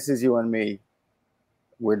 hey, this is you and me.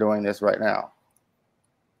 We're doing this right now.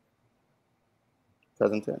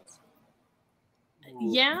 Present tense.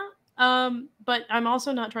 Yeah, but I'm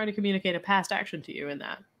also not trying to communicate a past action to you in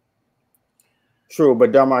that. True,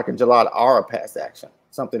 but Darmok and Jalad are a past action.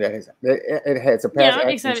 Something that has a past action.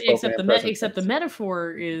 Except the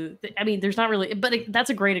metaphor is. I mean, there's not really, but that's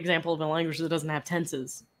a great example of a language that doesn't have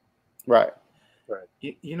tenses. Right.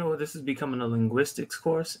 You know, this is becoming a linguistics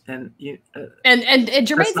course, and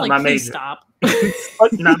Jermaine's like, please stop.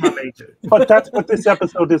 Not my major. But that's what this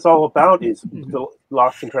episode is all about: is the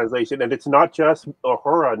lost in translation, and it's not just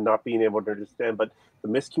Uhura not being able to understand, but the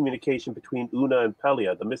miscommunication between Una and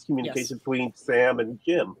Pelia, the miscommunication between Sam and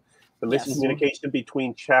Jim, the miscommunication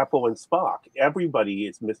between Chapel and Spock. Everybody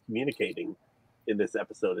is miscommunicating in this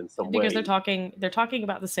episode in some way. Because they're talking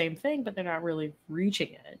about the same thing, but they're not really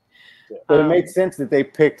reaching it. Yeah. But it made sense that they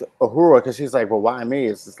picked Uhura because she's like, well, why me?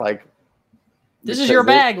 It's just like, this is your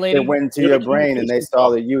bag, lady. They went into your brain and they saw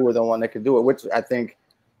that you were the one that could do it, which I think,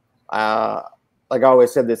 like I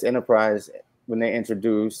always said, this Enterprise, when they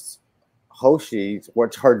introduced Hoshi,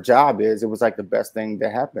 what her job is, it was like the best thing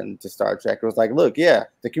that happened to Star Trek. It was like, look, yeah,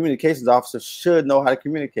 the communications officer should know how to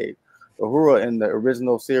communicate. Uhura in the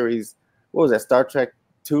original series, what was that, Star Trek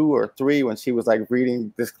 2 or 3, when she was like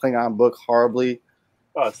reading this Klingon book horribly?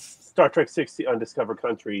 Star Trek 6, The Undiscovered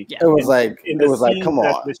Country. Yeah. It was like, come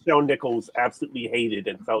on. Michelle Nichols absolutely hated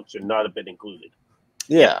and felt should not have been included.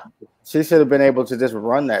 Yeah. She should have been able to just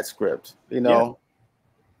run that script, you know?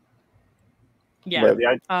 Yeah. But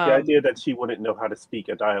the idea that she wouldn't know how to speak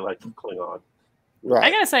a dialect of Klingon. Right.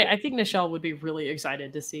 I gotta say, I think Nichelle would be really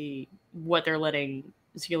excited to see what they're letting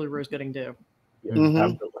Celia Rose Gooding do. Yeah,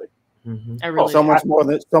 absolutely. Mm-hmm. I really so much more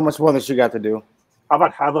than she got to do. How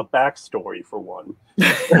about have a backstory for one?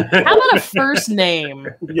 How about a first name?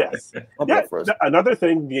 Yes. Another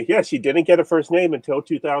thing, she didn't get a first name until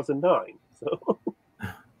 2009. So.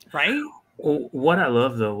 Right? Well, what I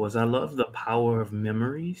love, though, was I love the power of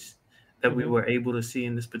memories that we were able to see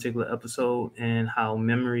in this particular episode, and how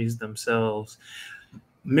memories themselves,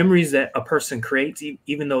 memories that a person creates,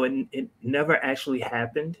 even though it never actually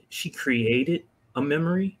happened, she created a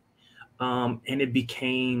memory. and it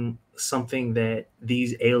became something that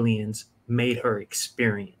these aliens made her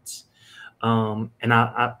experience. And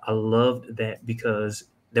I loved that because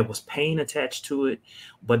there was pain attached to it,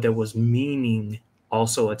 but there was meaning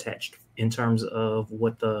also attached in terms of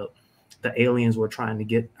what the aliens were trying to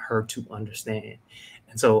get her to understand.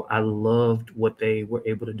 And so I loved what they were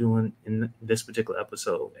able to do in this particular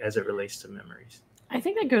episode as it relates to memories. I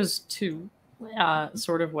think that goes to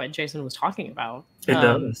sort of what Jason was talking about. It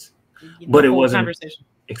does, but it wasn't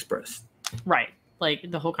expressed. Right.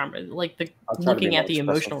 Like the whole conversation, like the looking at the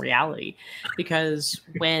emotional reality, because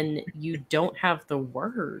when you don't have the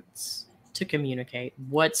words to communicate,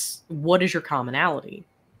 what is your commonality?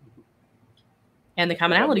 And the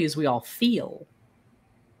commonality is we all feel,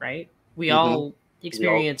 right? We all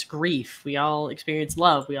experience grief. We all experience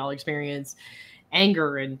love. We all experience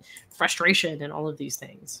anger and frustration and all of these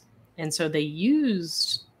things. And so they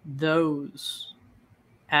used those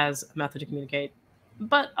as a method to communicate.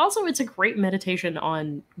 But also it's a great meditation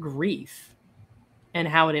on grief and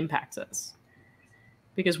how it impacts us.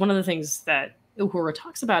 Because one of the things that Uhura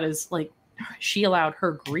talks about is like she allowed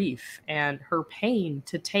her grief and her pain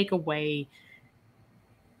to take away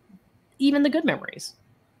even the good memories.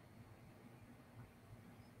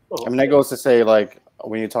 I mean, that goes to say, like,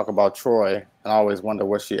 when you talk about Troy, I always wonder,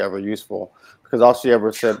 was she ever useful? Because all she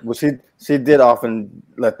ever said, well, she did often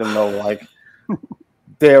let them know, like,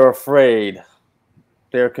 they're afraid.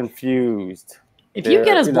 They're confused. If you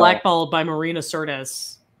get us blackballed by Marina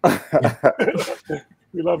Sirtis.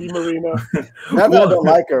 We love you, Marina. Not that I don't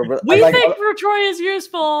like her, but we think Troy is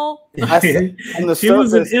useful. She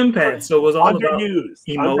was an empath, so it was all about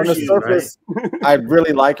emotion. On the surface, right? I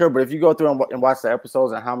really like her, but if you go through and watch the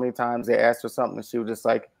episodes and how many times they asked her something, and she was just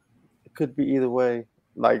like, it could be either way.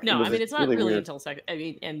 Like, no, I mean, it's not really until second. I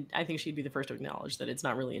mean, and I think she'd be the first to acknowledge that it's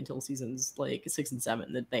not really until seasons like 6 and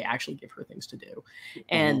 7 that they actually give her things to do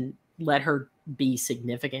and let her be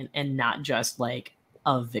significant and not just like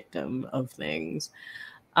a victim of things.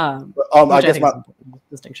 I guess my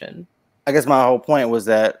distinction. I guess my whole point was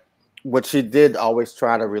that what she did always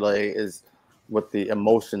try to relay is what the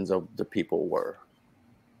emotions of the people were.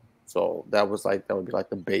 So that would be like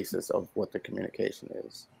the basis of what the communication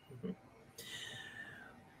is.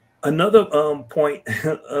 Another point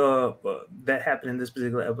that happened in this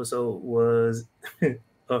particular episode was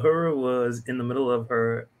Uhura was in the middle of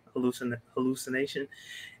her hallucination,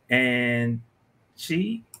 and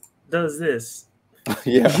she does this.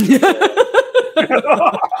 Yeah.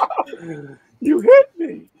 You hit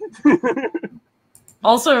me.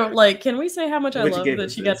 Also, like, can we say how much I love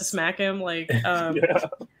that she got to smack him? Like,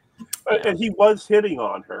 and he was hitting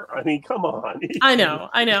on her. I mean, come on. I know.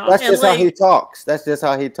 That's just how he talks.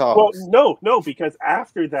 Well, no, because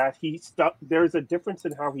after that, there's a difference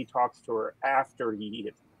in how he talks to her after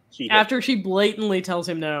she blatantly tells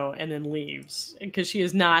him no and then leaves because she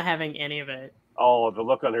is not having any of it. Oh, the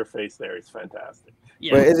look on her face there is fantastic.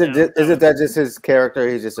 Yeah, but isn't that just his character?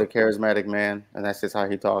 He's just a charismatic man, and that's just how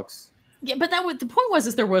he talks. Yeah, but the point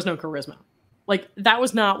was there was no charisma. Like, that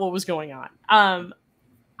was not what was going on.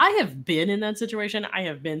 I have been in that situation. I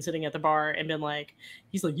have been sitting at the bar and been like,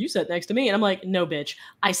 he's like, you sat next to me. And I'm like, no, bitch.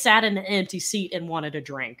 I sat in an empty seat and wanted a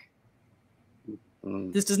drink.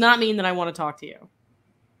 This does not mean that I want to talk to you.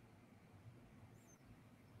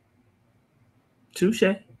 Touche.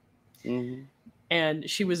 And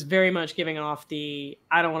she was very much giving off the,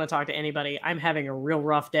 I don't want to talk to anybody. I'm having a real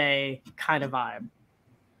rough day kind of vibe.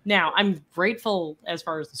 Now, I'm grateful as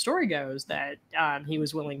far as the story goes that he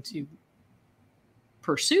was willing to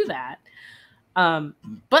pursue that.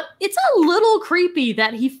 But it's a little creepy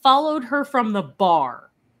that he followed her from the bar.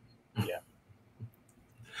 Yeah.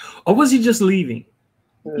 Or was he just leaving?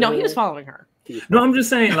 No, he was following her. No, I'm just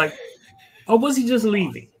saying, like, or was he just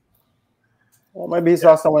leaving? Well, maybe he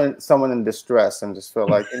saw someone in distress and just felt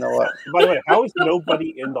like, you know what? By the way, how is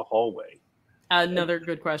nobody in the hallway? Another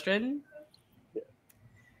good question.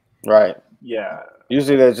 Right. Yeah.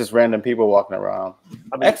 Usually there's just random people walking around.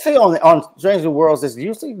 I mean, actually, on Strange New Worlds, there's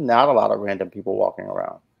usually not a lot of random people walking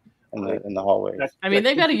around in the hallway. I mean,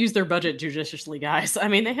 they've got to use their budget judiciously, guys. I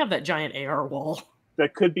mean, they have that giant AR wall.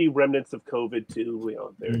 That could be remnants of COVID too. You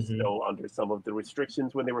know, they're still under some of the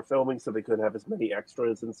restrictions when they were filming, so they couldn't have as many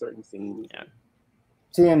extras in certain scenes. Yeah.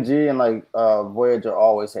 TNG and like Voyager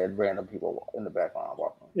always had random people in the background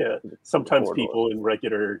walking. Yeah, sometimes people in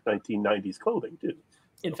regular 1990s clothing too.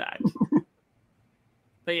 In fact.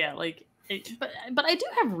 But yeah, like, but I do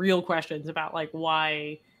have real questions about like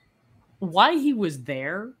why he was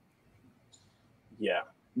there. Yeah,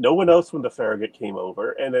 no one else when the Farragut came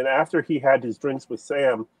over, and then after he had his drinks with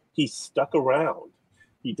Sam, he stuck around.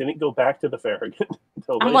 He didn't go back to the Farragut.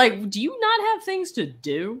 I'm like, do you not have things to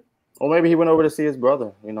do? Or maybe he went over to see his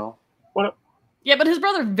brother, you know. What? Yeah, but his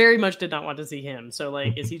brother very much did not want to see him. So,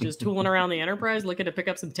 like, is he just tooling around the Enterprise looking to pick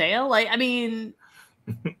up some tail? Like, I mean,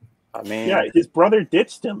 yeah, his brother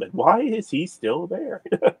ditched him, and why is he still there?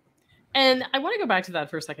 And I want to go back to that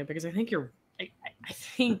for a second because I think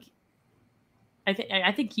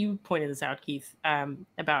I think you pointed this out, Keith,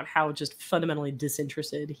 about how just fundamentally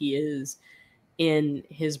disinterested he is in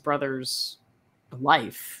his brother's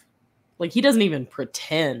life. Like, he doesn't even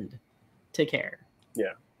pretend to care.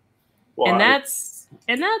 Yeah. Well, and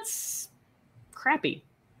that's crappy.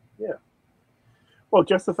 Yeah. Well,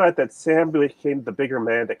 just the fact that Sam became the bigger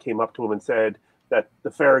man that came up to him and said that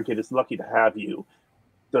the Farragut is lucky to have you.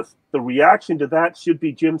 The reaction to that should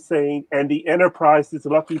be Jim saying, and the Enterprise is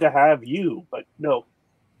lucky to have you. But no.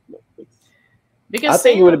 Because I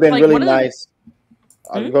think it would have been really nice.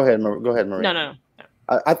 Go ahead, Marie. No.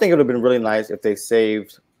 I think it would have been really nice if they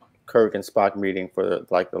saved Kirk and Spock meeting for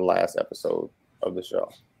like the last episode of the show.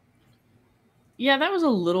 Yeah, that was a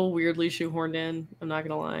little weirdly shoehorned in. I'm not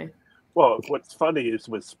gonna lie. Well, what's funny is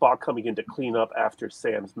with Spock coming in to clean up after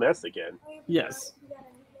Sam's mess again. Yes.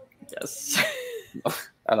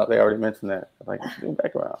 I know they already mentioned that. Like, get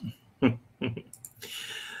back around.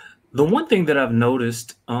 The one thing that I've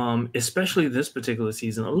noticed, especially this particular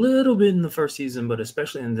season, a little bit in the first season, but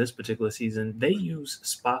especially in this particular season, they use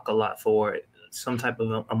Spock a lot for some type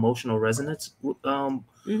of emotional resonance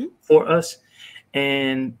for us.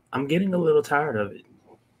 And I'm getting a little tired of it.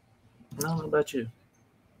 I don't know about you.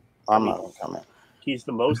 I'm not going to comment. He's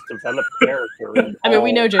the most developed character. I mean,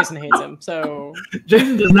 we know Jason hates him, so...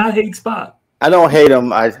 Jason does not hate Spock. I don't hate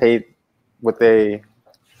him. I hate what they're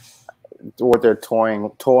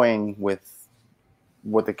toying with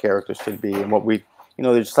what the character should be and what we,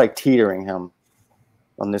 they're just like teetering him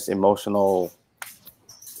on this emotional,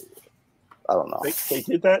 I don't know. They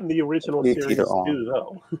did that in the original series too,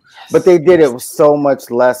 though. But they did it with so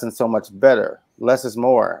much less and so much better. Less is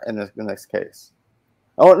more in the next case.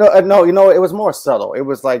 Oh no! It was more subtle. It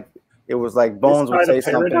was like Bones would say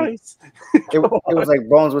something. It was like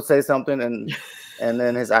Bones would say something, and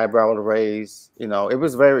then his eyebrow would raise. It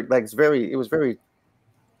was very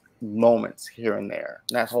moments here and there.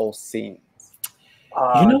 That whole scene.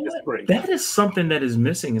 What? That is something that is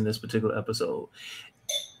missing in this particular episode.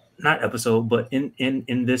 Not episode, but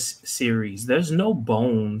in this series, there's no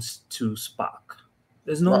Bones to Spock.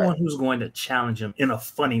 There's no one who's going to challenge him in a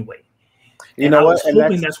funny way. I was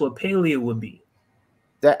hoping that's what Pelia would be.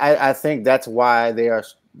 I think that's why they are.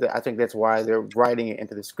 I think that's why they're writing it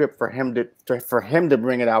into the script for him to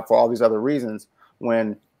bring it out for all these other reasons.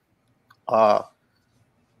 When,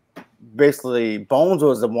 basically, Bones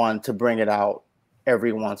was the one to bring it out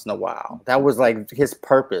every once in a while. That was like his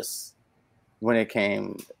purpose when it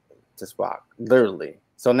came to Spock, literally.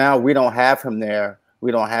 So now we don't have him there.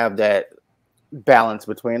 We don't have that balance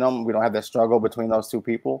between them. We don't have that struggle between those two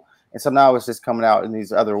people. And so now it's just coming out in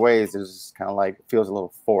these other ways. It's just kind of like feels a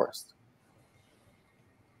little forced.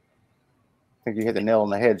 I think you hit the nail on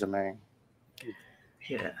the head, Jermaine.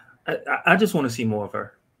 Yeah, I just want to see more of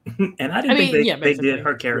her, and I didn't think they did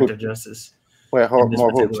her character justice. Wait, more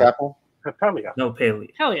who? Chapel? Pelia. No, Pelia.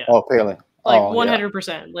 Pelia. Oh, Pelia. Like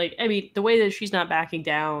 100%. Like, I mean, the way that she's not backing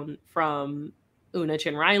down from Una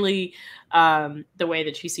Chin Riley, the way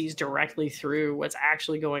that she sees directly through what's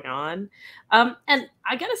actually going on. And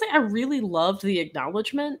I gotta say, I really loved the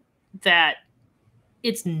acknowledgement that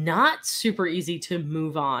it's not super easy to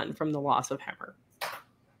move on from the loss of Hemmer.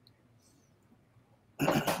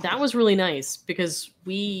 That was really nice because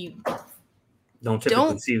we don't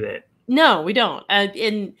typically see that. No, we don't.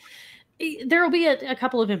 And there will be a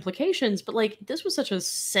couple of implications, but like this was such a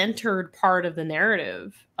centered part of the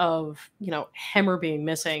narrative of Hemmer being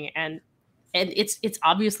missing, and it's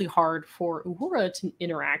obviously hard for Uhura to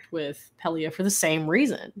interact with Pelia for the same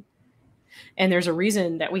reason. And there's a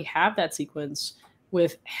reason that we have that sequence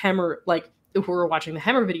with Hemmer, like Uhura watching the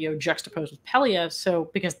Hemmer video juxtaposed with Pelia, so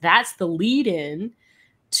because that's the lead in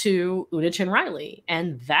to Una Chin Riley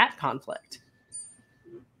and that conflict,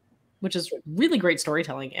 which is really great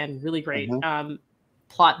storytelling and really great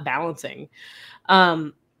plot balancing.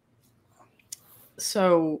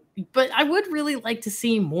 So, but I would really like to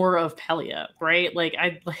see more of Pelia, right? Like,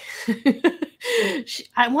 I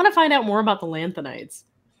want to find out more about the Lanthanites.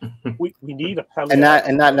 We need a Pelia.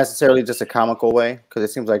 And not necessarily just a comical way, because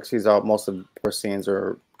it seems like most of her scenes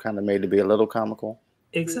are kind of made to be a little comical.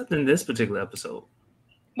 Except in this particular episode.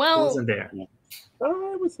 Well, it wasn't there.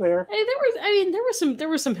 Oh, I was there. Hey, there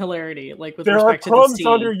was some hilarity, like with there respect are to crumbs the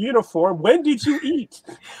on your uniform. When did you eat?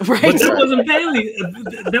 Right. But that wasn't Bailey.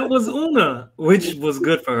 That was Una, which was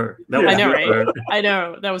good for her. That was I know, good for right? her. I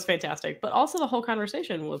know, that was fantastic. But also the whole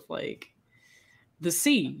conversation with like the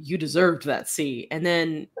C, you deserved that C, and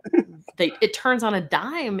then it turns on a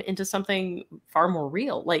dime into something far more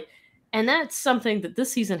real. Like, and that's something that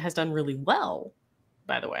this season has done really well,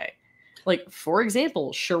 by the way. Like, for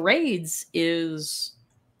example, Charades is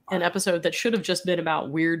an episode that should have just been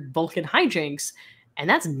about weird Vulcan hijinks, and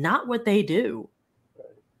that's not what they do.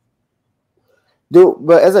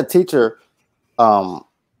 But as a teacher, do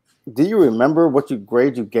you remember what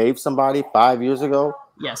grade you gave somebody 5 years ago?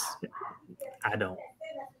 Yes. I don't.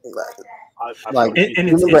 Like, and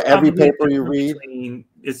you remember every paper you read?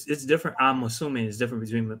 It's different. I'm assuming it's different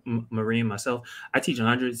between Marie and myself. I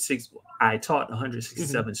taught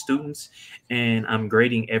 167 students, and I'm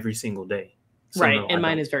grading every single day. So Right. no, And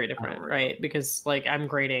mine is very different, right? Because like I'm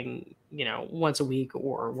grading, once a week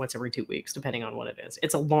or once every 2 weeks, depending on what it is.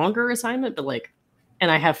 It's a longer assignment, but and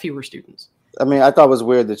I have fewer students. I mean, I thought it was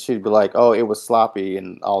weird that she'd be like, "Oh, it was sloppy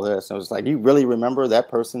and all this." And it was like, "You really remember that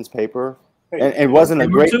person's paper?" And it wasn't a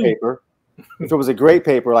great paper. If it was a great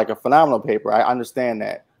paper, like a phenomenal paper, I understand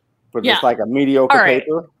that. But it's like a mediocre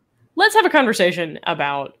paper. Let's have a conversation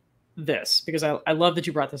about this, because I love that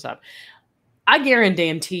you brought this up. I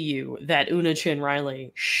guarantee you that Una Chin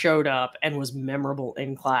Riley showed up and was memorable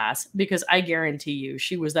in class, because I guarantee you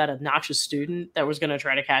she was that obnoxious student that was going to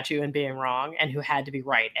try to catch you in being wrong and who had to be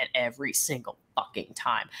right at every single fucking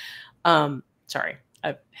time. Sorry,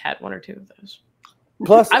 I've had one or two of those.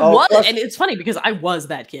 Plus, and it's funny because I was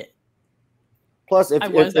that kid. Plus, I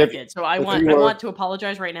was that kid. So I want to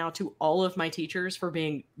apologize right now to all of my teachers for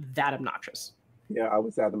being that obnoxious. Yeah, I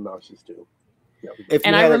was that obnoxious too. Yeah,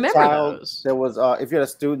 and I remember those. There was if you had a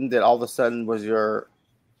student that all of a sudden was the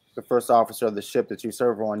first officer of the ship that you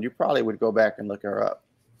serve on, you probably would go back and look her up.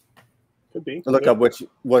 Could be. Look up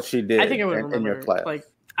what she did. I think I would remember in your class. Like,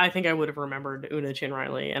 I think I would have remembered Una Chin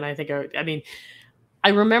Riley, and I think I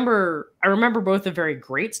remember both the very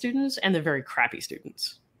great students and the very crappy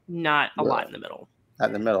students. Not a lot in the middle. Not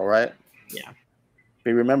in the middle, right? Yeah.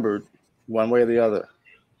 Be remembered one way or the other.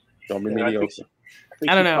 Don't be mediocre.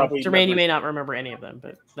 I don't know. Jermaine, you may not remember any of them,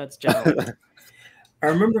 but that's generally. I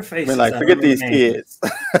remember faces. Forget these kids.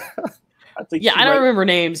 I don't remember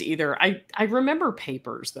names either. I remember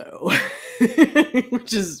papers though,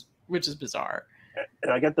 which is bizarre.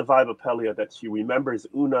 And I get the vibe of Pelia that she remembers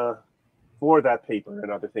Una for that paper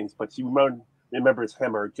and other things, but she remembers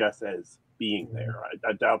Hemmer just as being there.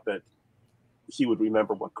 I doubt that she would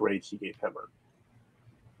remember what grade she gave Hemmer.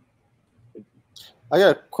 I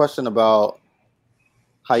got a question about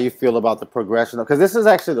how you feel about the progression, because this is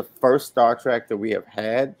actually the first Star Trek that we have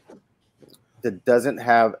had that doesn't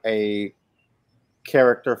have a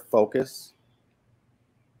character focus.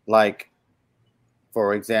 Like,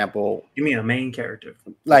 for example, you mean a main character?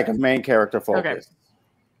 Like a main character focus. Okay.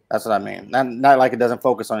 That's what I mean. Not like it doesn't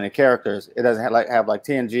focus on any characters. It doesn't have like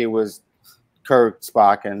TNG was Kirk,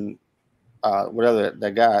 Spock, and whatever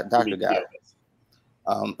that guy, Doctor guy.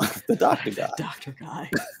 The Doctor guy. Doctor guy.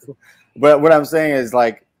 But what I'm saying is,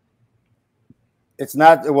 like, it's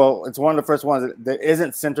not, it's one of the first ones that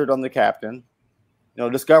isn't centered on the captain.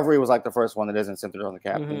 Discovery was like the first one that isn't centered on the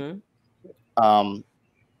captain. Mm-hmm.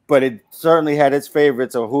 But it certainly had its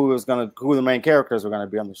favorites of who the main characters were gonna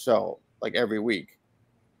be on the show, like every week.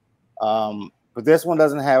 But this one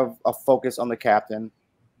doesn't have a focus on the captain,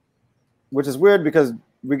 which is weird because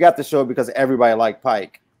we got the show because everybody liked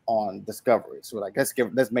Pike on Discovery. So like,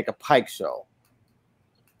 let's make a Pike show.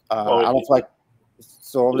 I don't feel like,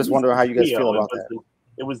 so I'm just wondering how you guys feel about that.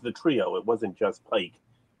 It was the trio. It wasn't just Pike,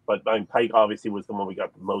 but Pike obviously was the one we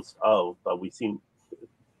got the most of. But we've seen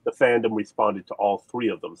the fandom responded to all three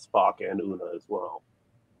of them, Spock and Una as well.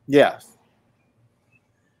 Yes.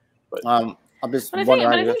 But I'm just I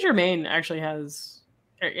think Jermaine actually has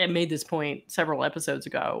made this point several episodes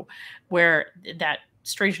ago, where that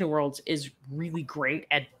Strange New Worlds is really great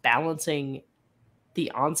at balancing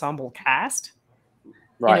the ensemble cast.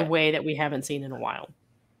 Right. In a way that we haven't seen in a while.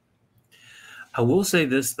 I will say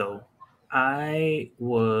this, though. I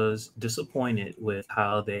was disappointed with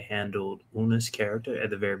how they handled Una's character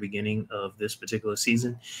at the very beginning of this particular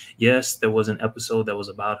season. Yes, there was an episode that was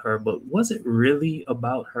about her, but was it really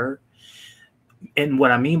about her? And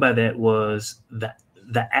what I mean by that was that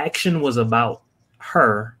the action was about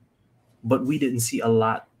her, but we didn't see a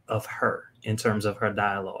lot of her in terms of her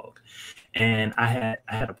dialogue. And I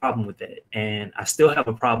had a problem with that. And I still have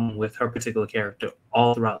a problem with her particular character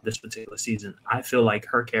all throughout this particular season. I feel like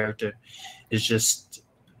her character is just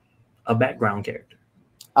a background character.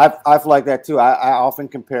 I feel like that too. I often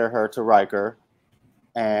compare her to Riker,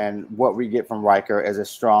 and what we get from Riker as a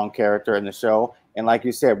strong character in the show. And like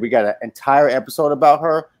you said, we got an entire episode about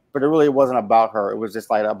her, but it really wasn't about her. It was just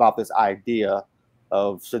like about this idea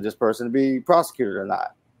of should this person be prosecuted or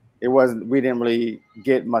not. It wasn't. We didn't really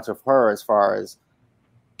get much of her as far as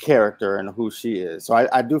character and who she is. So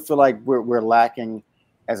I do feel like we're lacking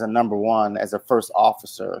as a number one, as a first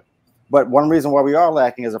officer. But one reason why we are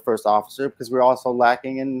lacking as a first officer, because we're also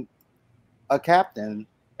lacking in a captain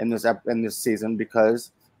in this season,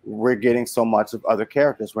 because we're getting so much of other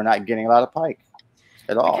characters. We're not getting a lot of Pike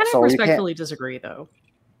at all. I kind of respectfully disagree, though.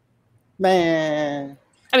 Man.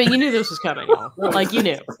 I mean, you knew this was coming, y'all. Like, you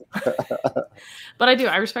knew. But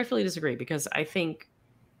I respectfully disagree, because I think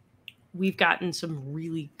we've gotten some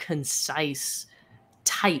really concise,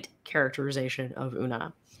 tight characterization of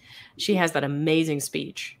Una. She has that amazing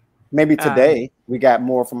speech. Maybe today we got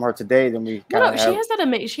more from her today than we. No, she has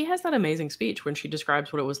that amazing speach when she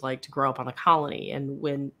describes what it was like to grow up on a colony, and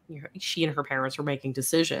when she and her parents were making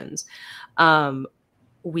decisions.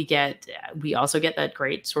 We also get that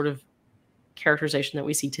great sort of characterization that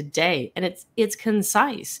we see today, and it's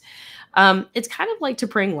concise. It's kind of like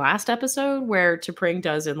T'Pring last episode, where T'Pring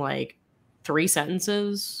does in like 3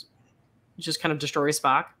 sentences just kind of destroy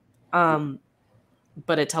Spock.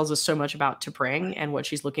 But it tells us so much about T'Pring and what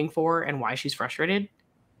she's looking for and why she's frustrated.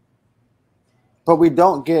 But we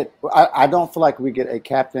don't get, I don't feel like we get a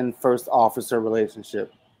captain first officer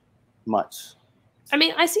relationship much. I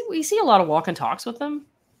mean, we see a lot of walk and talks with them,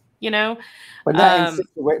 you know, but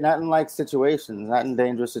not in like situations, not in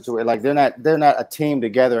dangerous situations. Like they're not a team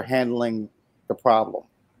together handling the problem.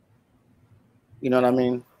 You know what I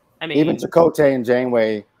mean? I mean, even Chakotay and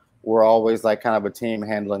Janeway were always like kind of a team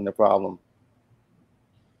handling the problem.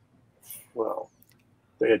 Well,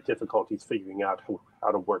 they had difficulties figuring out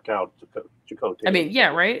how to work out Chakotay. I mean, yeah,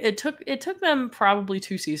 right. It took them probably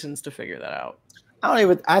 2 seasons to figure that out.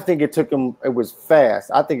 I think it took them. It was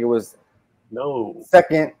fast. I think it was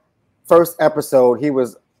first episode. He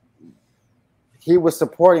was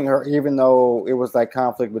supporting her, even though it was like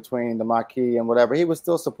conflict between the Maquis and whatever. He was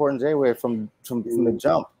still supporting Janeway from the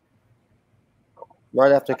jump,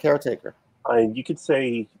 right after Caretaker. You could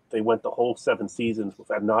say they went the whole 7 seasons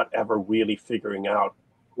without not ever really figuring out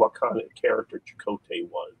what kind of character Chakotay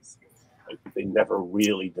was. Like, they never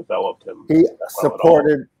really developed him.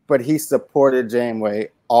 He supported Janeway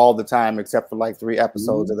all the time, except for like 3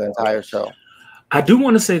 episodes of the entire show. I do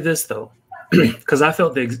want to say this though, because I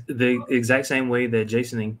felt the exact same way that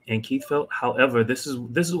Jason and Keith felt. However, this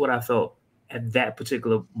is what I felt at that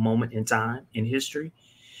particular moment in time in history.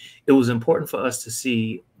 It was important for us to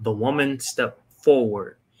see the woman step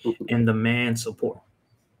forward and the man support.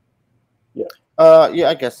 Yeah. Yeah,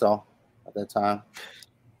 I guess so. At that time.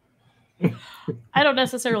 I don't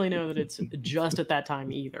necessarily know that it's just at that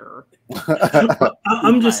time either.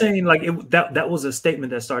 I'm just saying, like that was a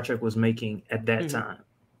statement that Star Trek was making at that time.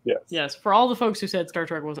 Yes. Yes. For all the folks who said Star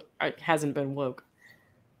Trek hasn't been woke.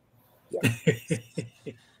 Yeah.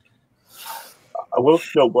 I will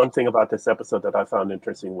note one thing about this episode that I found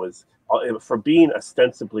interesting was, for being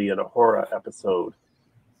ostensibly an Uhura episode,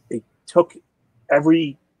 it took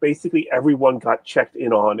basically everyone got checked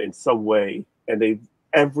in on in some way, and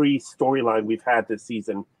every storyline we've had this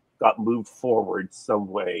season got moved forward some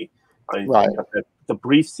way. Right. The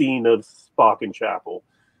brief scene of Spock in Chapel,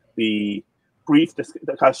 the brief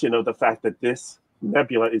discussion of the fact that this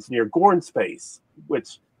nebula is near Gorn space,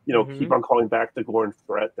 which keep on calling back the Gorn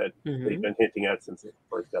threat that they've been hinting at since the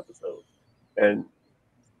first episode. And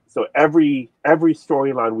so every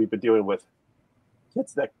storyline we've been dealing with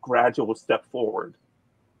gets that gradual step forward,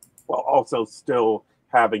 while also still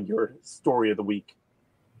having your story of the week.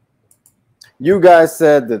 You guys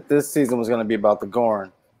said that this season was going to be about the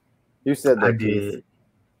Gorn. You said that.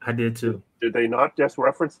 I did too. Did they not just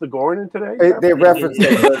reference the Gorn in today? They referenced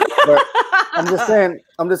it, but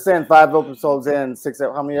I'm just saying 5 episodes in, 6.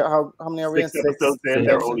 How many are we in? 6 episodes in.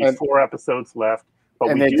 There are only 4 episodes left,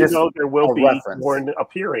 but we do know there will be Gorn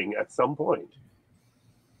appearing at some point.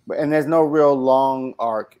 And there's no real long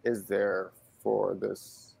arc, is there, for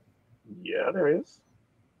this? Yeah, there is.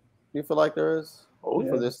 You feel like there is?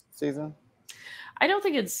 For this season? I don't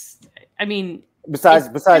think it's. I mean, besides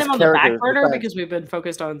kind of on the back burner, besides, because we've been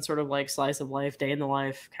focused on sort of like slice of life, day in the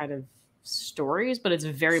life kind of stories, but it's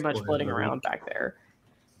very much floating around back there.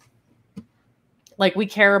 Like, we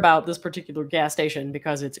care about this particular gas station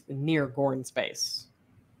because it's near Gorn space,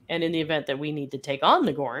 and in the event that we need to take on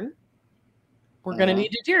the Gorn, we're going to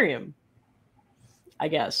need deuterium, I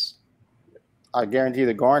guess. I guarantee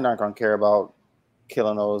the Gorn aren't going to care about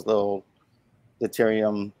killing those little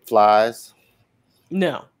deuterium flies.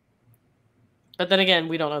 No. But then again,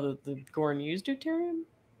 we don't know that the Gorn used deuterium.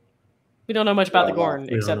 We don't know much about the Gorn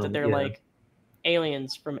except that they're like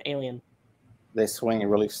aliens from Alien. They swing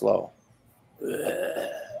really slow.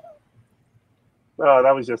 Oh,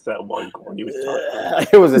 that was just that one Gorn he was talking.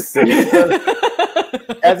 It was a sick.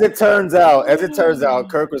 As it turns out,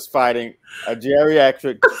 Kirk was fighting a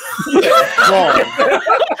geriatric Gorn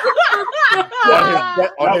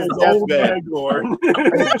on his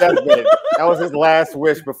deathbed. That was his last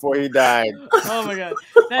wish before he died. Oh my god,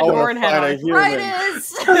 that Gorn had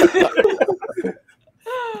arthritis.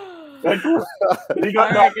 He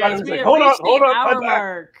got knocked out. He's like, hold on, hour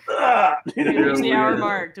mark. We reached the hour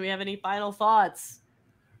mark. Do we have any final thoughts?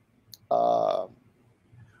 Well,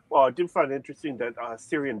 I do find it interesting that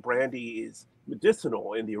Syrian brandy is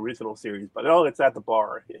medicinal in the original series, but it's at the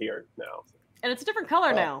bar here now. And it's a different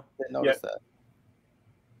color now. I didn't notice that.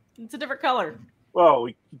 It's a different color. Well,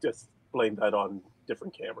 we just blame that on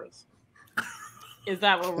different cameras. Is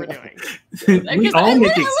that what we're doing? We all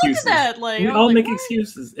make excuses. We all make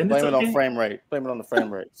excuses. And blame it on frame rate. Blame it on the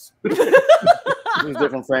frame rates. There was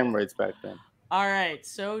different frame rates back then. All right.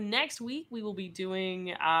 So next week we will be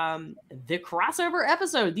doing the crossover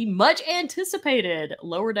episode, the much anticipated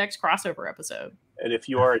Lower Decks crossover episode. And if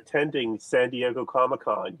you are attending San Diego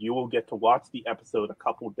Comic-Con, you will get to watch the episode a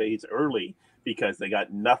couple days early because they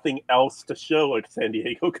got nothing else to show at San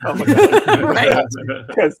Diego Comic-Con. Right.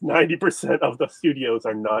 Because 90% of the studios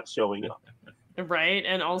are not showing up. Right.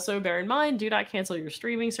 And also bear in mind, do not cancel your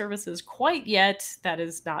streaming services quite yet. That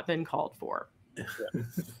has not been called for.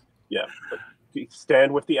 Yeah. But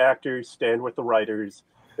stand with the actors, stand with the writers.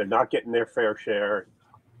 They're not getting their fair share,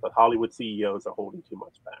 but Hollywood CEOs are holding too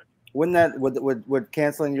much back. Would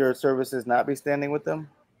canceling your services not be standing with them?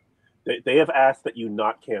 They have asked that you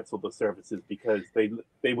not cancel the services because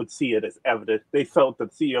they would see it as evidence. They felt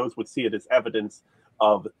that CEOs would see it as evidence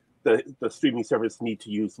of the streaming service need to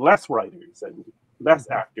use less writers and less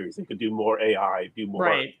actors and could do more AI, do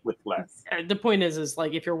more with less. The point is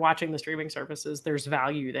like if you're watching the streaming services, there's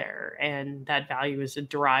value there, and that value is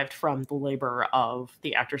derived from the labor of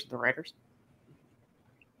the actors and the writers.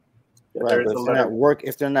 Right, but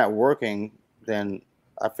if they're not working, then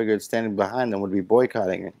I figured standing behind them would be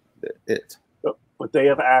boycotting it. But they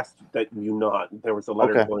have asked that you not. There was a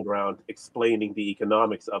letter going around explaining the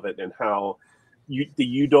economics of it and how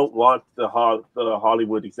you don't want the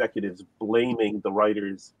Hollywood executives blaming the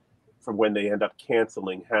writers for when they end up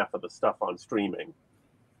canceling half of the stuff on streaming.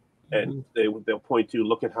 And they'll point to,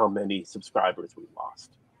 look at how many subscribers we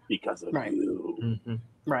lost because of you. Mm-hmm.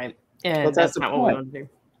 Right. And that's not what we want to do.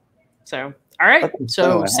 So, all right.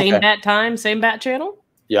 So, same bat time, same bat channel.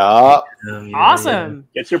 Yeah. Awesome.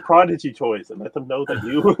 Get your Prodigy toys and let them know that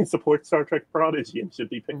you support Star Trek Prodigy and should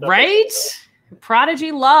be picked up. Right?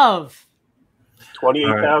 Prodigy love.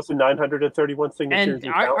 28,931 signatures.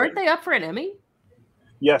 And aren't they up for an Emmy?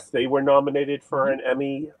 Yes, they were nominated for an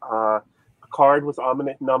Emmy. Picard was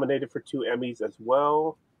nominated for 2 Emmys as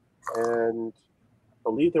well. And I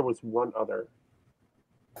believe there was one other.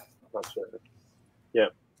 I'm not sure. Yeah.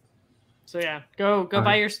 So yeah, go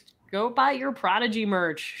buy your Prodigy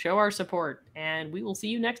merch. Show our support, and we will see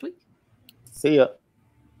you next week. See ya.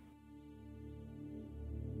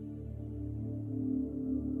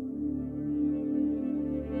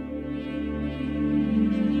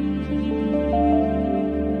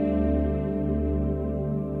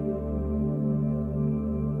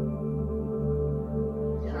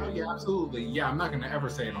 Yeah, absolutely. Yeah, I'm not gonna ever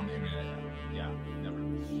say it on the internet. Yeah, never.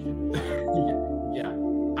 Yeah.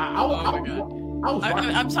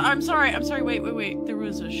 I'm sorry. Wait. There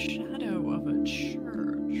was a shadow of a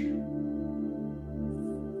church.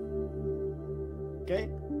 Okay.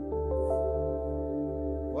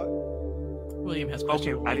 What? William has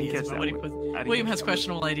questionable ideas about what he puts. William has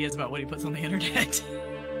questionable ideas about what he puts on the internet.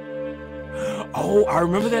 Oh, I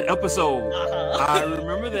remember that episode. Uh-huh. I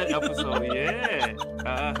remember that episode. Yeah.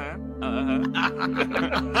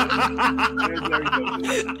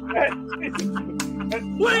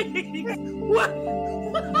 Wait. What?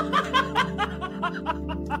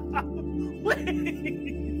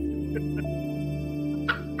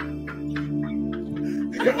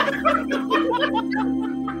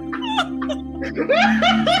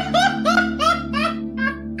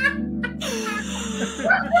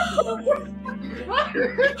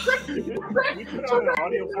 We put on an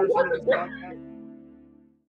audio version of this podcast.